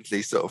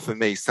fundamentally sort of, for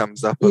me,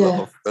 sums up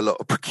a lot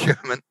of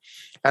procurement.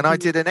 And I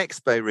did an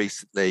expo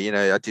recently,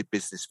 I did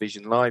Business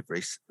Vision Live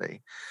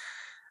recently.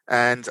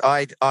 And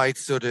I'd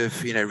sort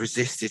of,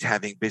 resisted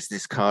having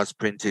business cards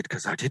printed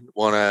because I didn't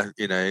want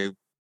to,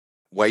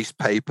 waste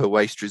paper,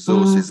 waste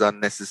resources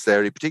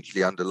unnecessarily,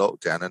 particularly under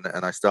lockdown.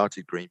 And I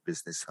started Green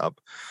Business Hub,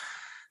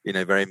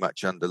 very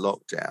much under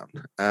lockdown.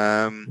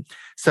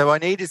 So I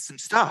needed some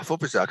stuff.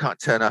 Obviously, I can't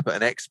turn up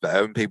at an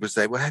expo and people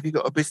say, well, have you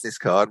got a business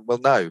card? Well,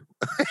 no.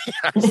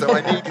 So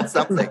I needed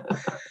something.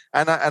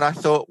 And I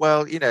thought,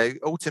 well,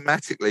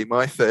 automatically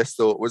my first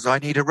thought was I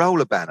need a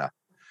roller banner.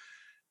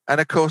 And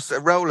of course, a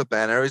roller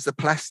banner is a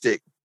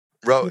plastic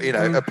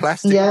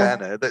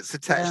banner that's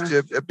attached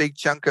to a big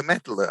chunk of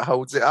metal that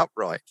holds it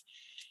upright.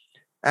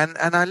 And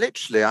I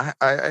literally,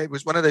 it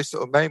was one of those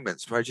sort of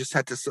moments where I just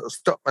had to sort of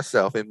stop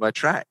myself in my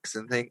tracks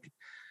and think,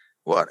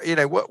 what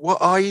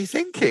are you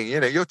thinking?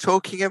 You're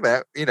talking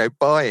about,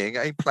 buying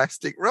a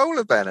plastic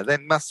roller banner. There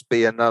must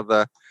be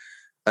another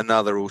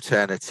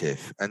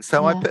alternative. And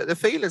so I put the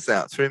feelers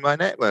out through my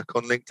network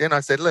on LinkedIn.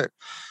 I said, look,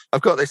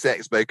 I've got this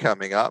expo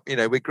coming up,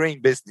 with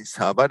Green Business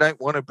Hub. I don't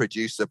want to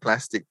produce a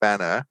plastic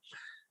banner.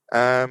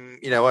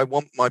 I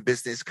want my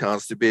business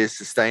cards to be as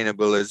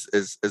sustainable as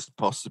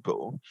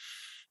possible.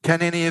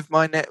 Can any of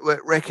my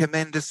network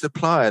recommend a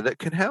supplier that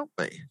can help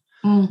me?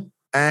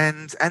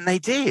 And they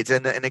did.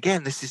 And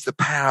again, this is the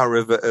power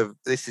of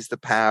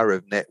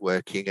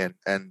networking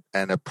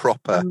and a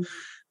proper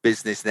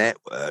business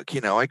network.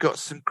 I got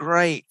some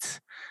great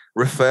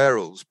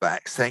referrals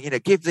back saying,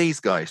 give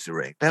these guys a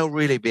ring. They'll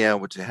really be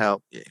able to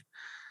help you.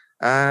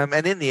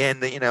 And in the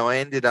end, I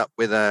ended up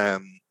with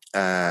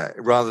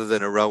rather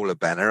than a roller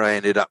banner, I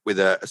ended up with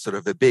a sort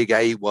of a big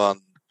A1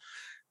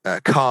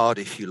 card,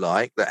 if you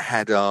like, that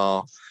had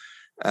our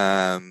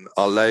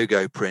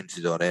logo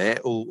printed on it,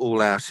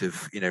 all out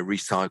of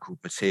recycled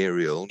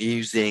material,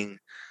 using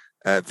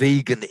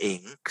vegan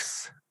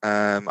inks.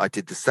 I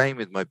did the same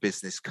with my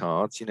business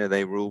cards.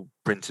 They were all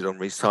printed on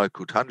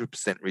 100%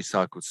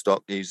 recycled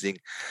stock using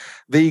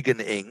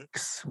vegan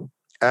inks,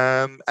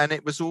 and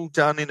it was all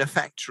done in a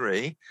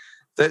factory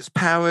that's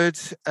powered,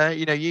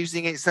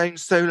 using its own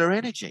solar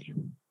energy.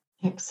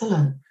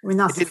 Excellent. I mean,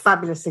 that's a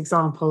fabulous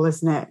example,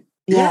 isn't it?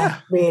 Yeah,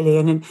 really.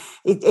 And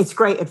it's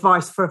great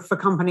advice for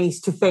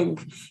companies to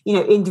think,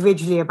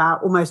 individually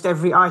about almost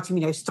every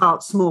item,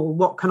 start small.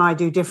 What can I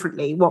do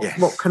differently? What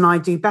can I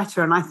do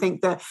better? And I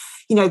think that,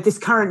 this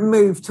current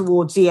move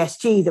towards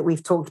ESG that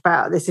we've talked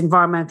about, this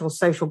environmental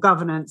social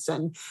governance,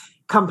 and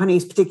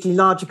companies, particularly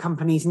larger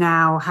companies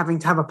now, having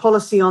to have a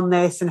policy on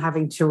this and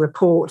having to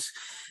report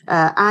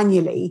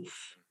annually.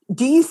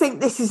 Do you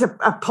think this is a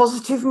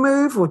positive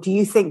move, or do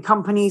you think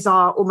companies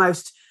are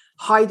almost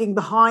hiding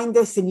behind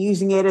this and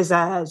using it as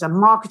a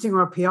marketing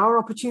or a PR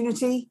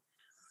opportunity?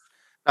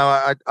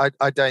 No,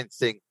 I don't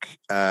think.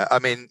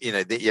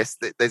 Yes,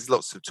 there's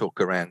lots of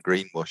talk around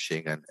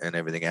greenwashing and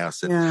everything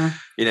else, and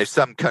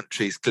some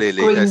countries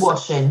clearly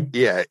greenwashing.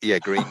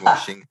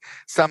 Greenwashing.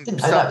 Some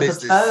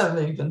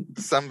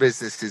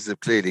businesses have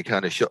clearly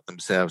kind of shot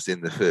themselves in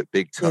the foot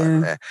big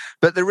time there.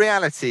 But the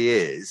reality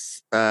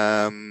is,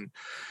 that's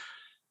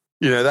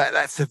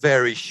a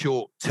very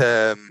short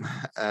term.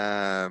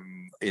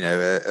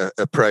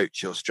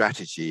 Approach or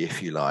strategy,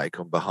 if you like,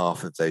 on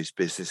behalf of those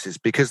businesses,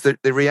 because the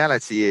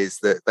reality is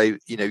that they,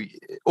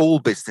 all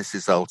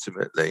businesses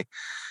ultimately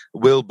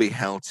will be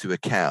held to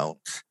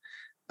account,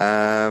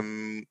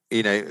 for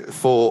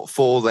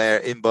their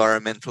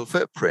environmental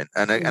footprint.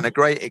 And a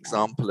great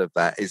example of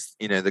that is,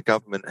 the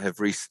government have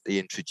recently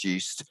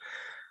introduced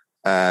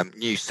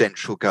new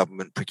central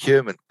government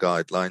procurement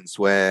guidelines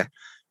where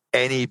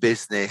any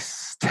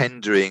business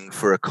tendering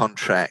for a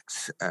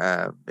contract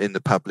in the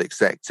public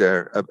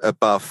sector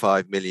above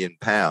 £5 million,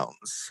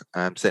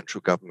 central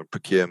government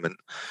procurement,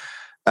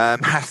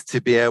 has to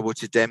be able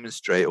to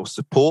demonstrate or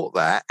support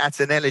that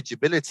at an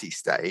eligibility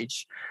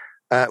stage,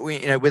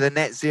 with a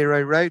net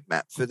zero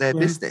roadmap for their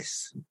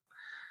business.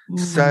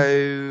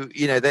 So,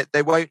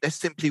 there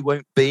simply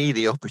won't be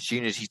the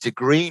opportunity to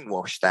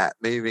greenwash that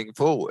moving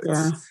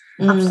forwards.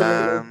 Yeah,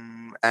 absolutely.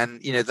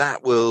 And,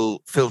 that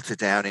will filter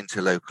down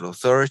into local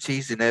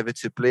authorities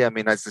inevitably. I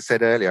mean, as I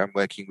said earlier, I'm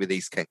working with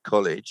East Kent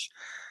College.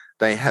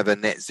 They have a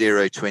net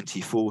zero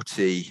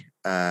 2040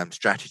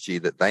 strategy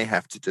that they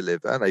have to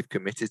deliver. They've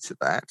committed to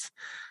that.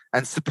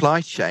 And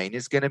supply chain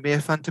is going to be a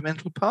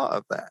fundamental part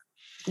of that.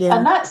 Yeah.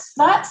 And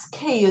that's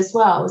key as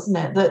well, isn't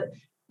it? That,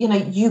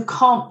 you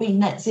can't be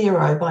net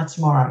zero by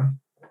tomorrow.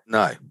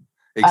 No,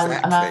 exactly.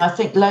 And I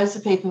think loads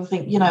of people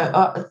think,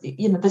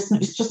 this,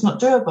 it's just not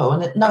doable.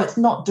 And it's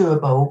not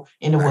doable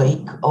in a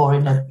week or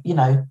in at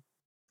the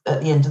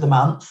end of the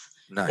month.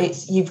 No.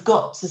 It's you've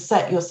got to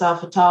set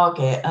yourself a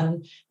target.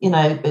 And,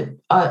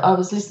 I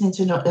was listening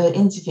to an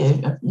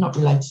interview, not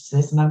related to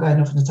this, and I'm going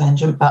off on a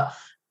tangent, but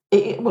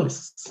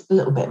it's a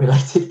little bit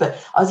related,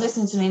 but I was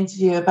listening to an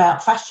interview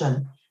about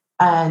fashion,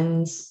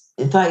 and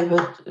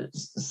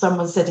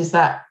someone said, is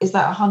that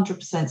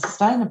 100%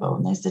 sustainable?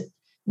 And they said,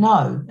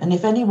 no. And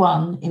if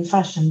anyone in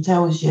fashion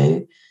tells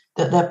you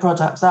that their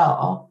products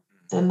are,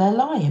 then they're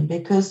lying,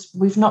 because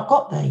we've not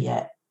got there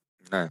yet.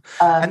 No.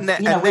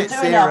 We're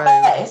doing our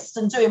best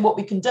and doing what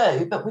we can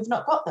do, but we've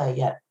not got there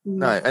yet.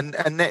 No,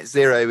 and net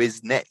zero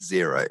is net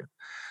zero.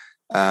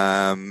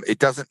 It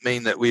doesn't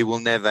mean that we will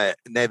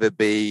never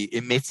be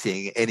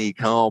emitting any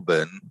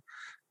carbon,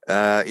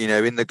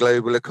 in the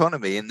global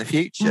economy in the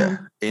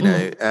future.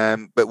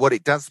 But what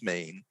it does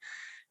mean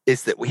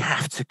is that we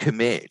have to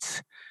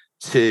commit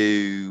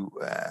to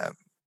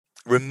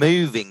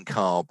removing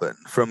carbon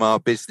from our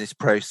business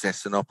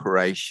process and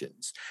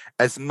operations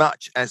as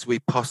much as we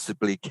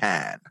possibly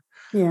can.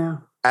 Yeah.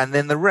 And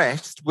then the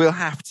rest will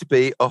have to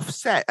be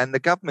offset. And the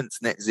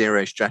government's net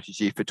zero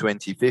strategy for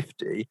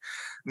 2050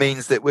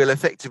 means that we'll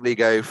effectively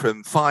go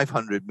from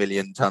 500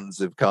 million tonnes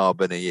of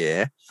carbon a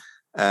year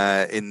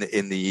in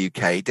the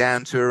UK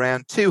down to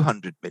around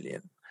 200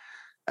 million.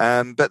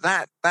 But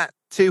that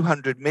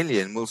 200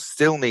 million will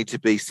still need to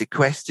be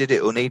sequestered.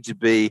 It will need to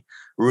be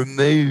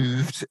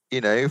removed,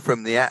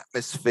 from the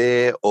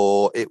atmosphere,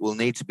 or it will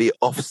need to be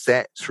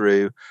offset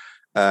through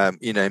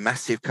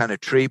massive kind of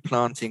tree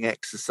planting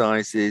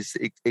exercises,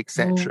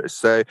 etc.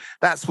 So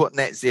that's what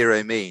net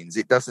zero means.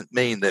 It doesn't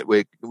mean that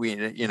we're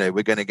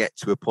going to get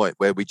to a point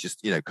where we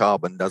just,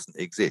 carbon doesn't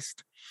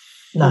exist.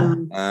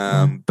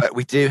 No. But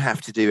we do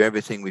have to do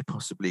everything we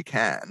possibly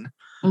can,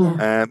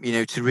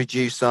 to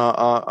reduce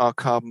our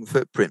carbon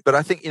footprint. But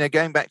I think,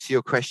 going back to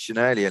your question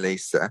earlier,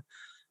 Lisa,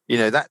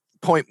 that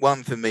point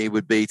one for me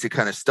would be to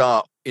kind of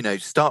start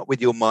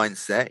with your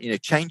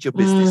mindset, change your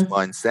business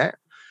mindset.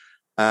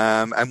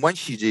 And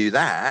once you do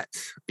that,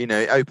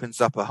 it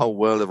opens up a whole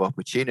world of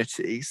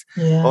opportunities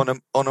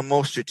on a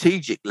more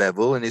strategic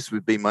level. And this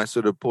would be my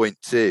sort of point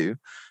two.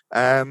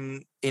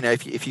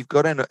 If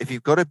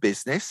you've got a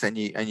business and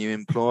you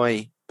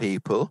employ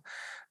people,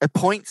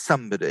 appoint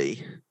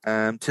somebody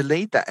to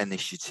lead that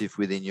initiative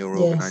within your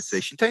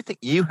organization. Don't think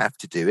you have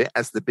to do it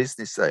as the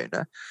business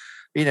owner.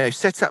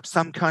 Set up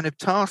some kind of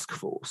task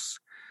force.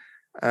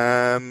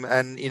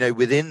 And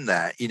within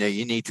that,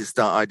 you need to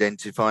start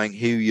identifying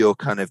who your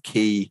kind of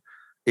key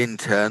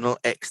internal,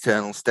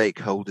 external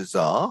stakeholders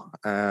are,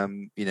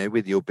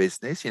 with your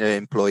business,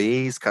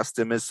 employees,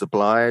 customers,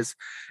 suppliers,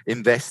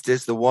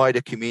 investors, the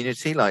wider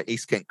community, like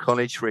East Kent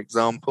College, for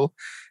example.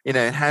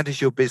 And how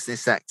does your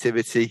business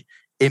activity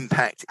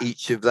impact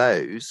each of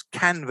those?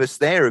 Canvass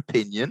their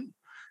opinion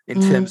in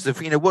terms of,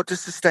 what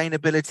does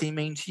sustainability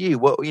mean to you?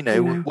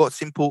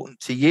 What's important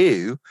to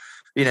you,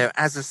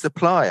 as a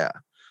supplier,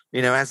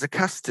 as a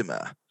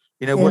customer,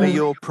 what are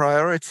your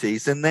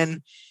priorities? And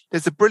then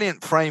there's a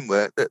brilliant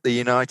framework that the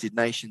United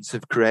Nations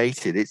have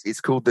created.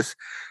 It's called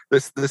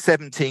the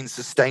 17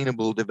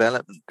 Sustainable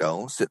Development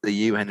Goals that the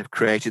UN have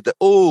created, that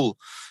all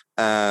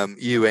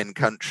UN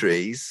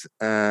countries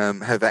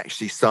have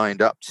actually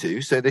signed up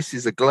to. So this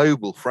is a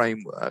global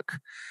framework,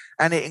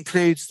 and it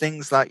includes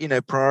things like,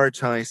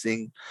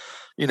 prioritizing,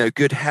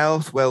 good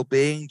health,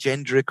 well-being,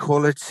 gender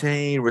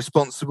equality,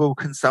 responsible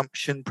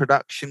consumption,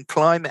 production.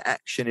 Climate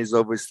action is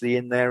obviously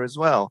in there as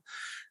well.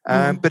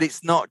 But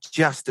it's not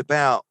just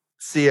about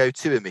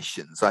CO2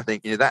 emissions. I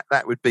think,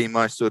 that would be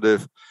my sort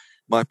of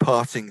my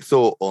parting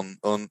thought on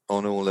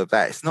all of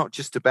that. It's not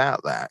just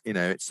about that.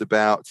 It's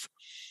about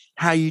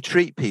how you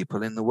treat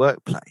people in the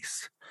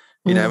workplace.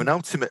 And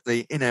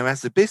ultimately,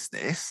 as a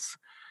business,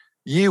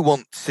 you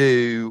want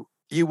to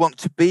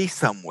be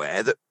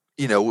somewhere that,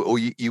 or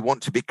you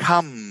want to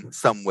become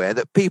somewhere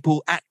that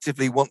people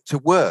actively want to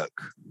work.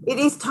 It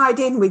is tied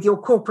in with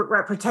your corporate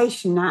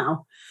reputation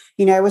now,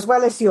 as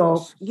well as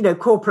your,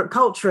 corporate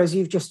culture, as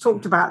you've just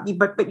talked about,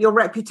 but your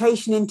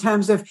reputation in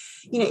terms of,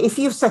 if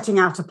you're setting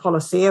out a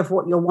policy of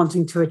what you're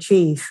wanting to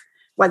achieve,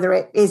 whether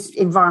it is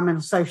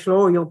environmental, social,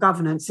 or your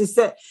governance, is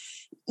that,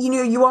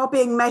 you are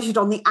being measured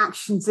on the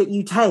actions that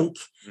you take.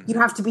 You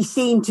have to be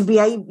seen to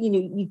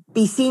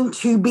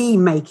be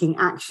making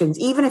actions,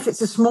 even if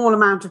it's a small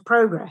amount of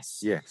progress.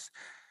 Yes.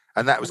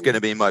 And that was going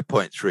to be my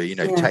point three,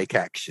 take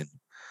action.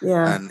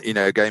 Yeah. And,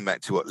 going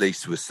back to what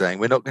Lisa was saying,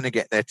 we're not going to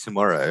get there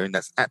tomorrow, and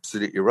that's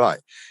absolutely right.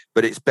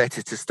 But it's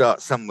better to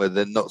start somewhere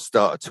than not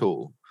start at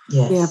all.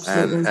 Yes. Yeah,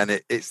 absolutely.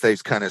 And it's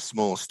those kind of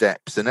small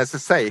steps. And as I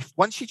say,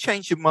 once you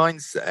change your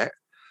mindset,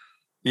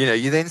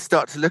 you then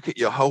start to look at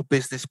your whole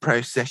business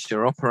process,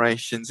 your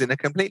operations in a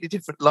completely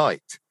different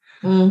light.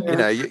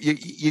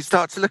 You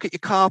start to look at your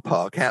car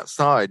park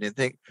outside and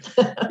think,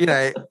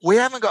 we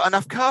haven't got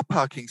enough car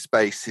parking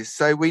spaces,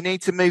 so we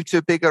need to move to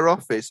a bigger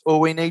office,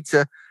 or we need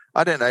to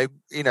I don't know,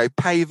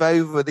 pave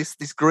over this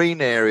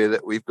green area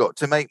that we've got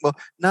to make more.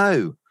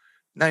 No,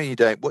 you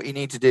don't. What you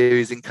need to do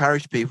is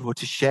encourage people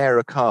to share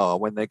a car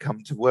when they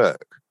come to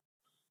work.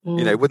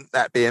 Wouldn't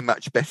that be a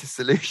much better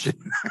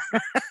solution?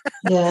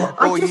 Yeah.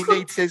 Or you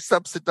need to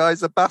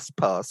subsidise a bus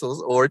pass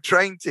or a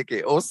train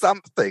ticket or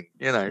something,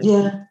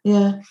 Yeah,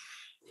 yeah.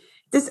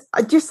 There's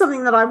just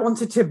something that I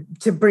wanted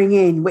to bring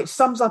in, which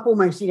sums up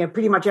almost,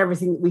 pretty much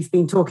everything that we've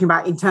been talking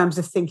about in terms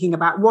of thinking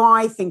about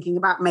why, thinking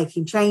about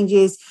making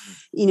changes,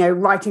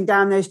 writing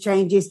down those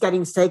changes,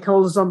 getting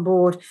stakeholders on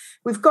board.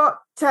 We've got,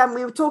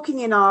 we were talking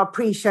in our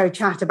pre-show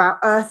chat about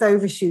Earth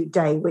Overshoot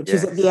Day, which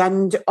is at the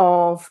end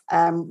of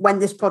when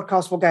this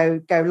podcast will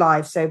go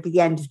live. So it'll be the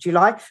end of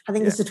July. I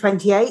think it's the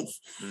 28th.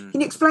 Can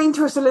you explain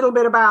to us a little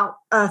bit about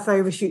Earth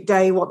Overshoot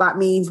Day, what that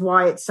means,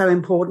 why it's so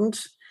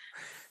important?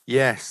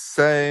 Yes.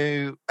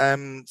 So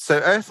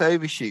Earth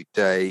Overshoot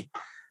Day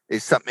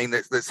is something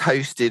that's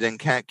hosted and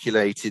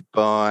calculated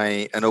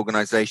by an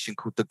organisation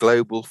called the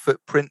Global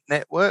Footprint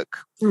Network.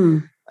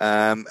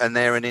 And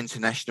they're an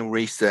international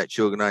research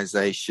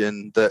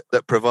organisation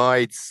that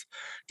provides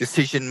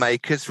decision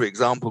makers, for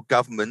example,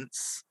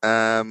 governments,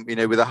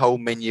 with a whole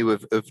menu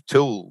of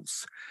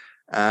tools,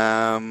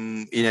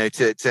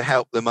 to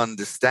help them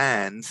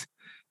understand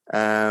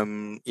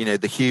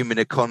the human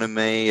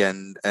economy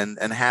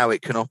and how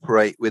it can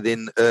operate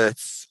within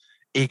Earth's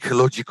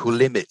ecological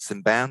limits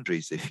and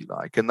boundaries, if you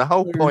like. And the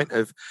whole point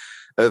of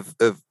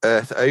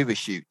Earth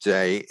Overshoot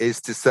Day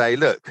is to say,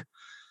 look,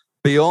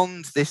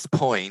 beyond this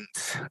point,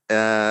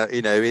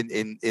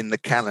 in the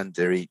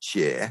calendar each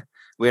year,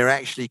 we're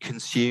actually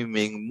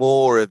consuming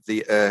more of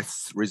the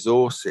Earth's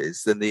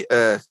resources than the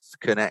Earth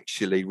can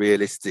actually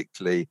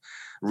realistically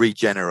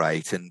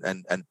regenerate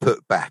and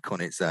put back on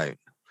its own.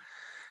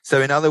 So,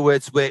 in other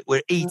words,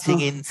 we're eating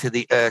into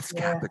the Earth's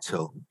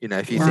capital.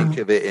 If you think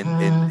of it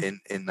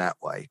in that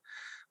way,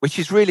 which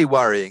is really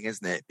worrying,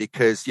 isn't it?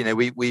 Because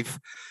we've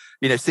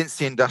since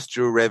the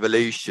Industrial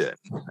Revolution,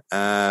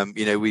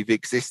 we've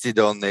existed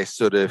on this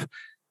sort of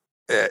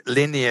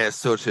linear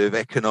sort of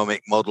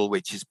economic model,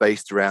 which is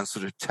based around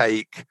sort of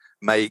take,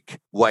 make,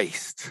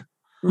 waste.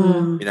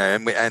 And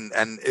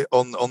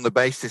on the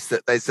basis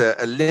that there's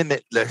a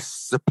limitless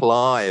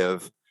supply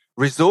of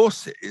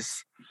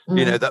resources.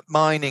 That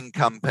mining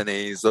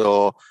companies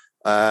or,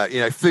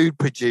 food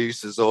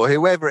producers or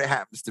whoever it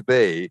happens to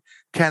be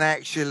can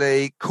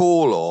actually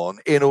call on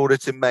in order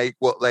to make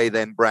what they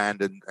then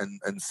brand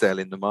and sell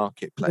in the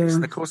marketplace.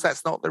 And of course,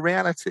 that's not the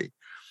reality.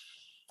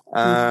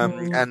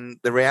 And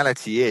the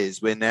reality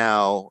is we're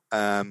now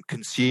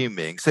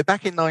consuming. So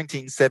back in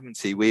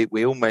 1970,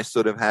 we almost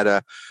sort of had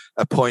a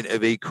point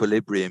of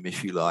equilibrium,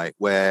 if you like,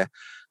 where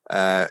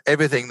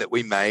everything that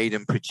we made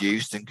and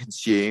produced and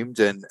consumed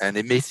and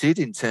emitted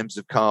in terms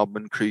of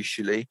carbon,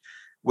 crucially,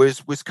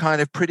 was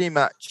kind of pretty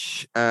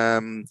much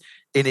in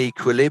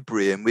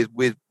equilibrium with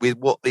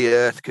what the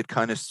Earth could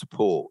kind of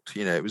support.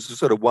 It was a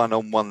sort of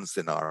one-on-one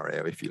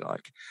scenario, if you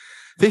like.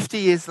 50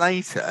 years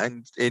later,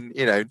 and in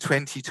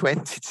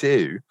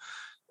 2022,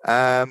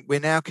 we're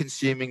now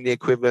consuming the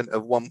equivalent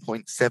of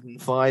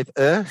 1.75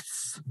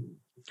 Earths.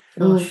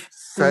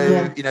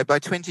 So by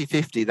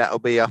 2050, that'll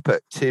be up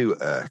at 2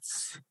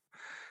 Earths.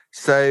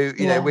 So,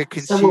 we're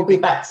consuming. So we'll be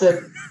back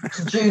to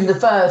June the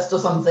 1st or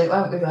something,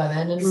 won't we, by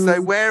then? And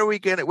so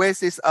where's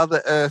this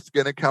other Earth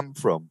going to come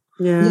from?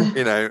 And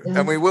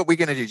what we're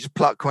going to do, just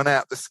pluck one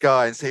out the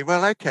sky and say,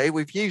 well, okay,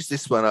 we've used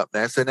this one up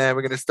now, so now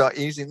we're going to start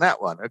using that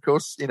one. Of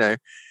course, the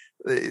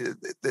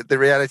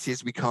reality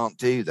is we can't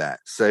do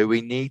that. So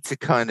we need to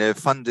kind of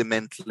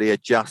fundamentally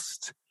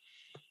adjust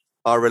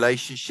our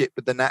relationship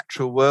with the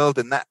natural world.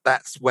 And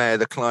that's where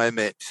the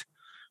climate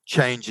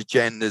change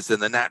agendas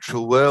and the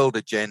natural world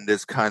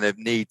agendas kind of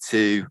need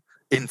to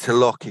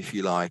interlock, if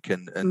you like,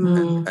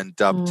 and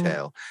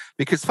dovetail.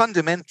 Because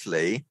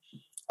fundamentally,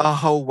 our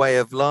whole way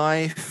of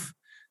life,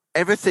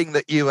 everything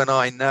that you and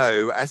I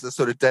know as a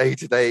sort of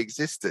day-to-day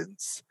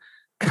existence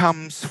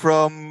comes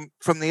from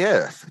the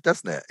Earth,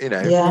 doesn't it?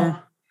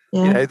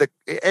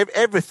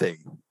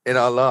 Everything in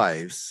our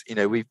lives,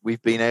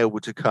 we've been able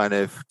to kind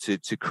of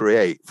to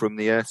create from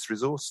the Earth's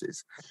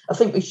resources. I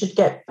think we should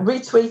get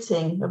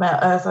retweeting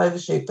about Earth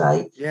Overshoot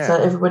Day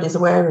so everybody's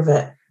aware of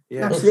it.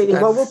 Yeah, absolutely.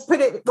 Well,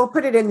 we'll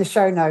put it in the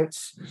show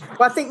notes.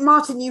 Well, I think,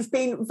 Martin, you've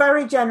been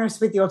very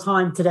generous with your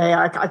time today.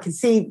 I can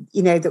see,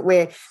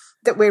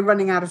 that we're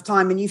running out of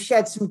time, and you've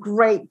shared some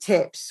great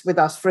tips with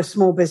us for a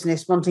small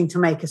business wanting to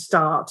make a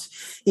start.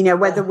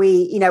 Whether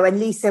we, and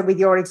Lisa, with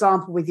your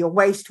example, with your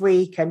waste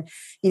week, and,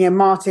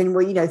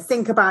 Martin,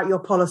 think about your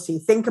policy,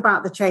 think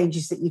about the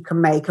changes that you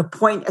can make,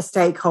 appoint a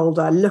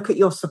stakeholder, look at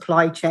your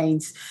supply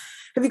chains.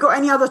 Have you got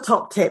any other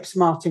top tips,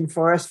 Martin,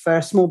 for us for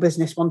a small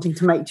business wanting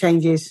to make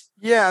changes?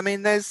 Yeah, I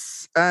mean,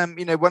 there's,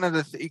 one of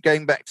the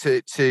going back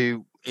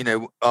to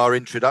our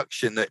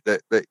introduction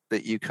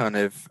that you kind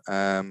of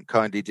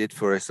kindly did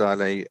for us,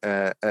 Ale,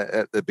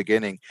 at the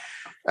beginning.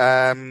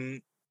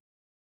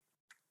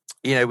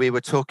 We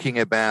were talking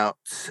about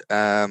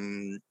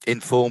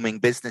informing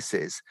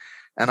businesses,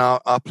 And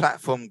our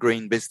platform,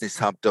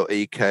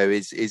 greenbusinesshub.eco,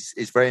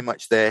 is very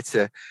much there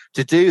to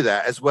do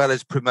that, as well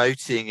as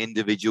promoting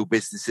individual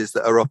businesses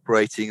that are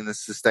operating in the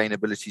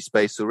sustainability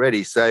space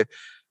already. So,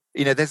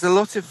 there's a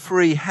lot of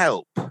free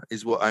help,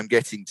 is what I'm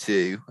getting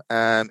to.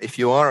 If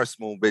you are a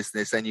small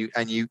business and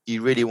you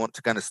really want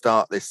to kind of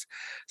start this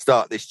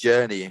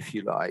journey, if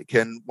you like.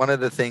 And one of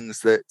the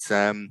things that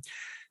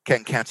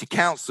Kent County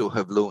Council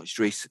have launched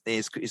recently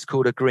is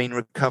called a Green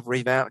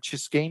Recovery Voucher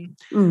Scheme.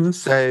 Mm-hmm.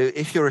 So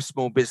if you're a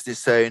small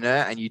business owner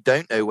and you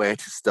don't know where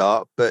to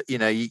start, but you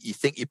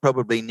think you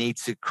probably need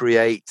to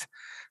create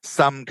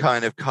some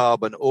kind of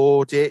carbon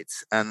audit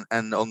and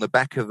on the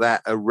back of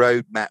that a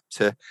roadmap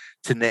to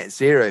net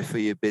zero for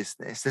your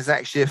business, there's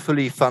actually a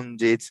fully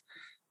funded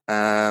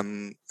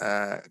grant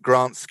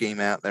scheme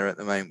out there at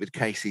the moment with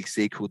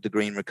KCC called the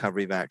Green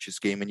Recovery Voucher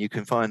Scheme, and you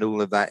can find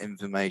all of that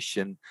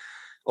information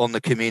on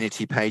the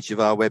community page of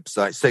our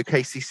website. So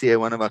KCC are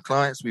one of our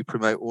clients. We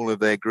promote all of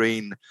their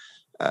green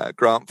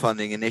grant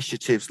funding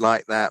initiatives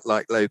like that,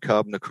 like Low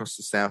Carbon Across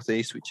the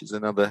Southeast, which is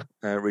another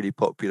really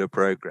popular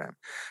program.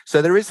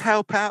 So there is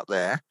help out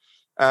there,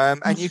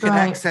 and you can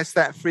access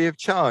that free of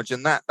charge.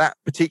 And that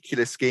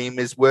particular scheme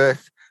is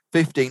worth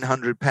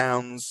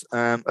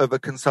 £1,500 of a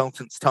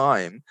consultant's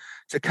time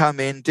to come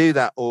in, do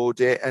that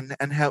audit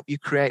and help you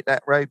create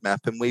that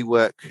roadmap. And we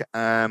work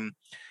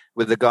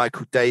with a guy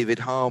called David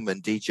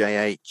Harmon,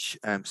 DJH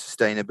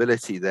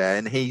Sustainability there.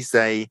 And he's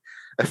a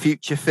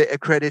Future Fit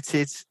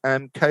accredited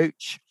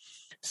coach.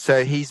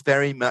 So he's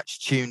very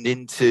much tuned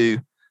into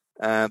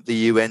the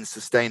UN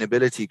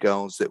sustainability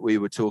goals that we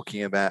were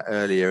talking about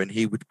earlier. And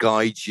he would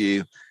guide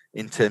you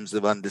in terms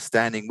of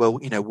understanding, well,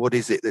 what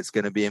is it that's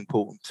going to be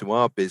important to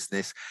our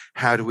business?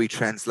 How do we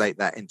translate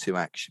that into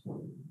action?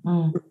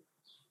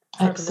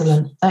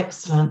 Excellent.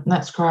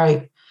 That's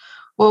great.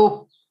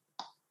 Well,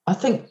 I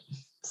think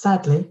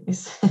sadly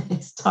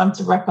it's time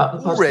to wrap up the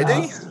podcast.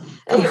 Already?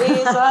 It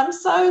is. I'm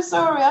so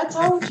sorry. I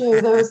told you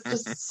there was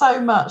just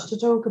so much to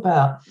talk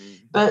about.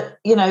 But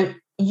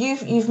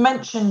you've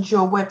mentioned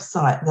your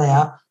website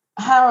there.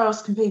 How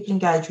else can people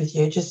engage with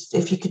you? Just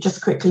if you could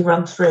just quickly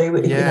run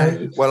through,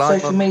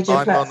 social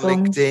media platforms. I'm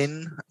on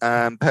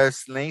LinkedIn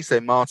personally. So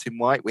Martin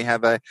White, we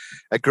have a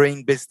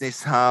Green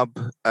Business Hub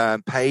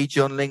page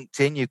on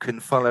LinkedIn. You can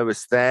follow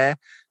us there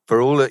for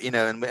all of,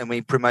 and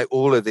we promote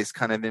all of this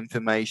kind of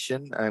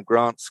information,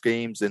 grant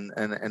schemes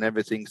and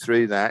everything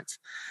through that.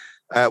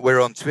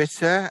 We're on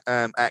Twitter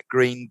at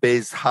Green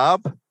Biz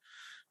Hub.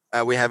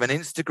 We have an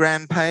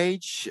Instagram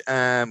page.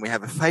 We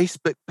have a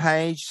Facebook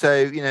page.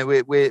 So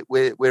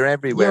we're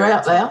everywhere. You're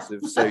out there. In terms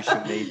of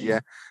social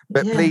media.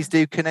 But please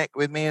do connect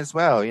with me as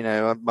well.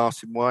 I'm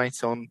Martin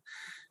White on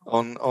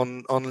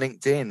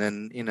LinkedIn,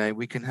 and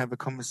we can have a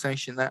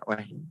conversation that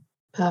way.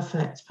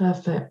 Perfect.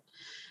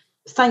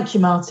 Thank you,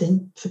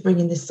 Martin, for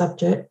bringing this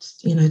subject,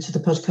 to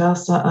the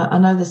podcast. I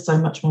know there's so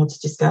much more to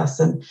discuss,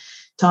 and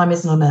time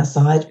isn't on our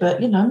side,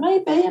 but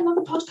maybe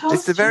another podcast.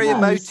 It's a very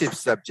emotive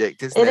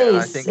subject, isn't it? It is.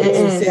 I think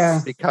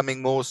it's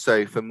becoming more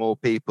so for more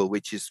people,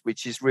 which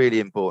is really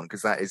important,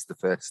 because that is the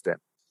first step.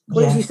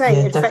 Well, as you say,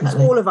 it affects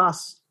all of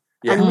us,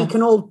 and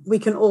we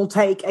can all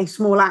take a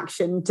small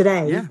action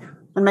today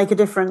and make a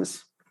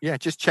difference. Yeah,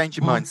 just change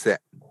your mindset.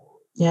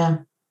 Yeah.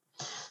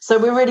 So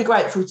we're really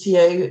grateful to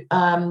you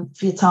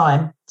for your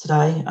time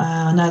today.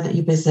 I know that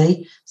you're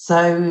busy,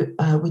 so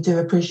we do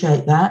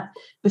appreciate that.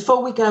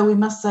 Before we go, we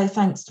must say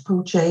thanks to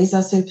Paul Cheese,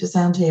 our super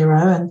sound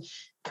hero and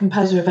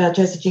composer of our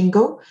jazzy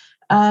jingle.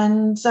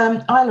 And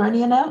Isla,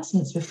 any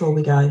announcements before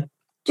we go?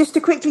 Just to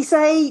quickly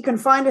say, you can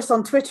find us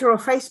on Twitter or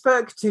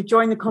Facebook to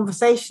join the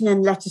conversation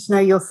and let us know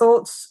your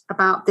thoughts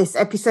about this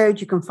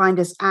episode. You can find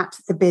us at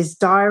The Biz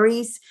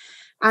Diaries.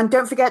 And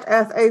don't forget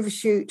Earth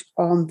Overshoot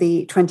on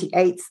the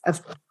 28th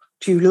of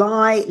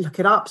July. Look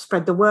it up,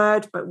 spread the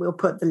word, but we'll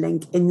put the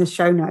link in the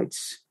show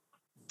notes.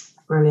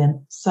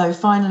 Brilliant. So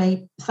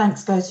finally,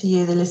 thanks go to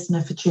you, the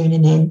listener, for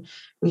tuning in.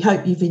 We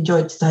hope you've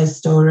enjoyed today's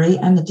story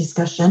and the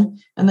discussion,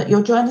 and that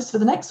you'll join us for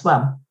the next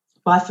one.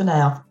 Bye for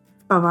now.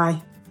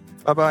 Bye-bye.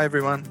 Bye-bye,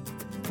 everyone.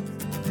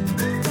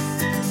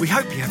 We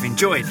hope you have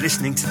enjoyed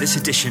listening to this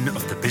edition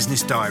of the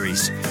Business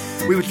Diaries.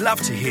 We would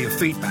love to hear your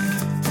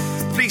feedback.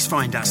 Please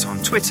find us on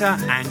Twitter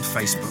and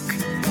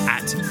Facebook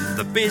at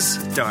The Biz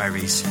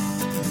Diaries.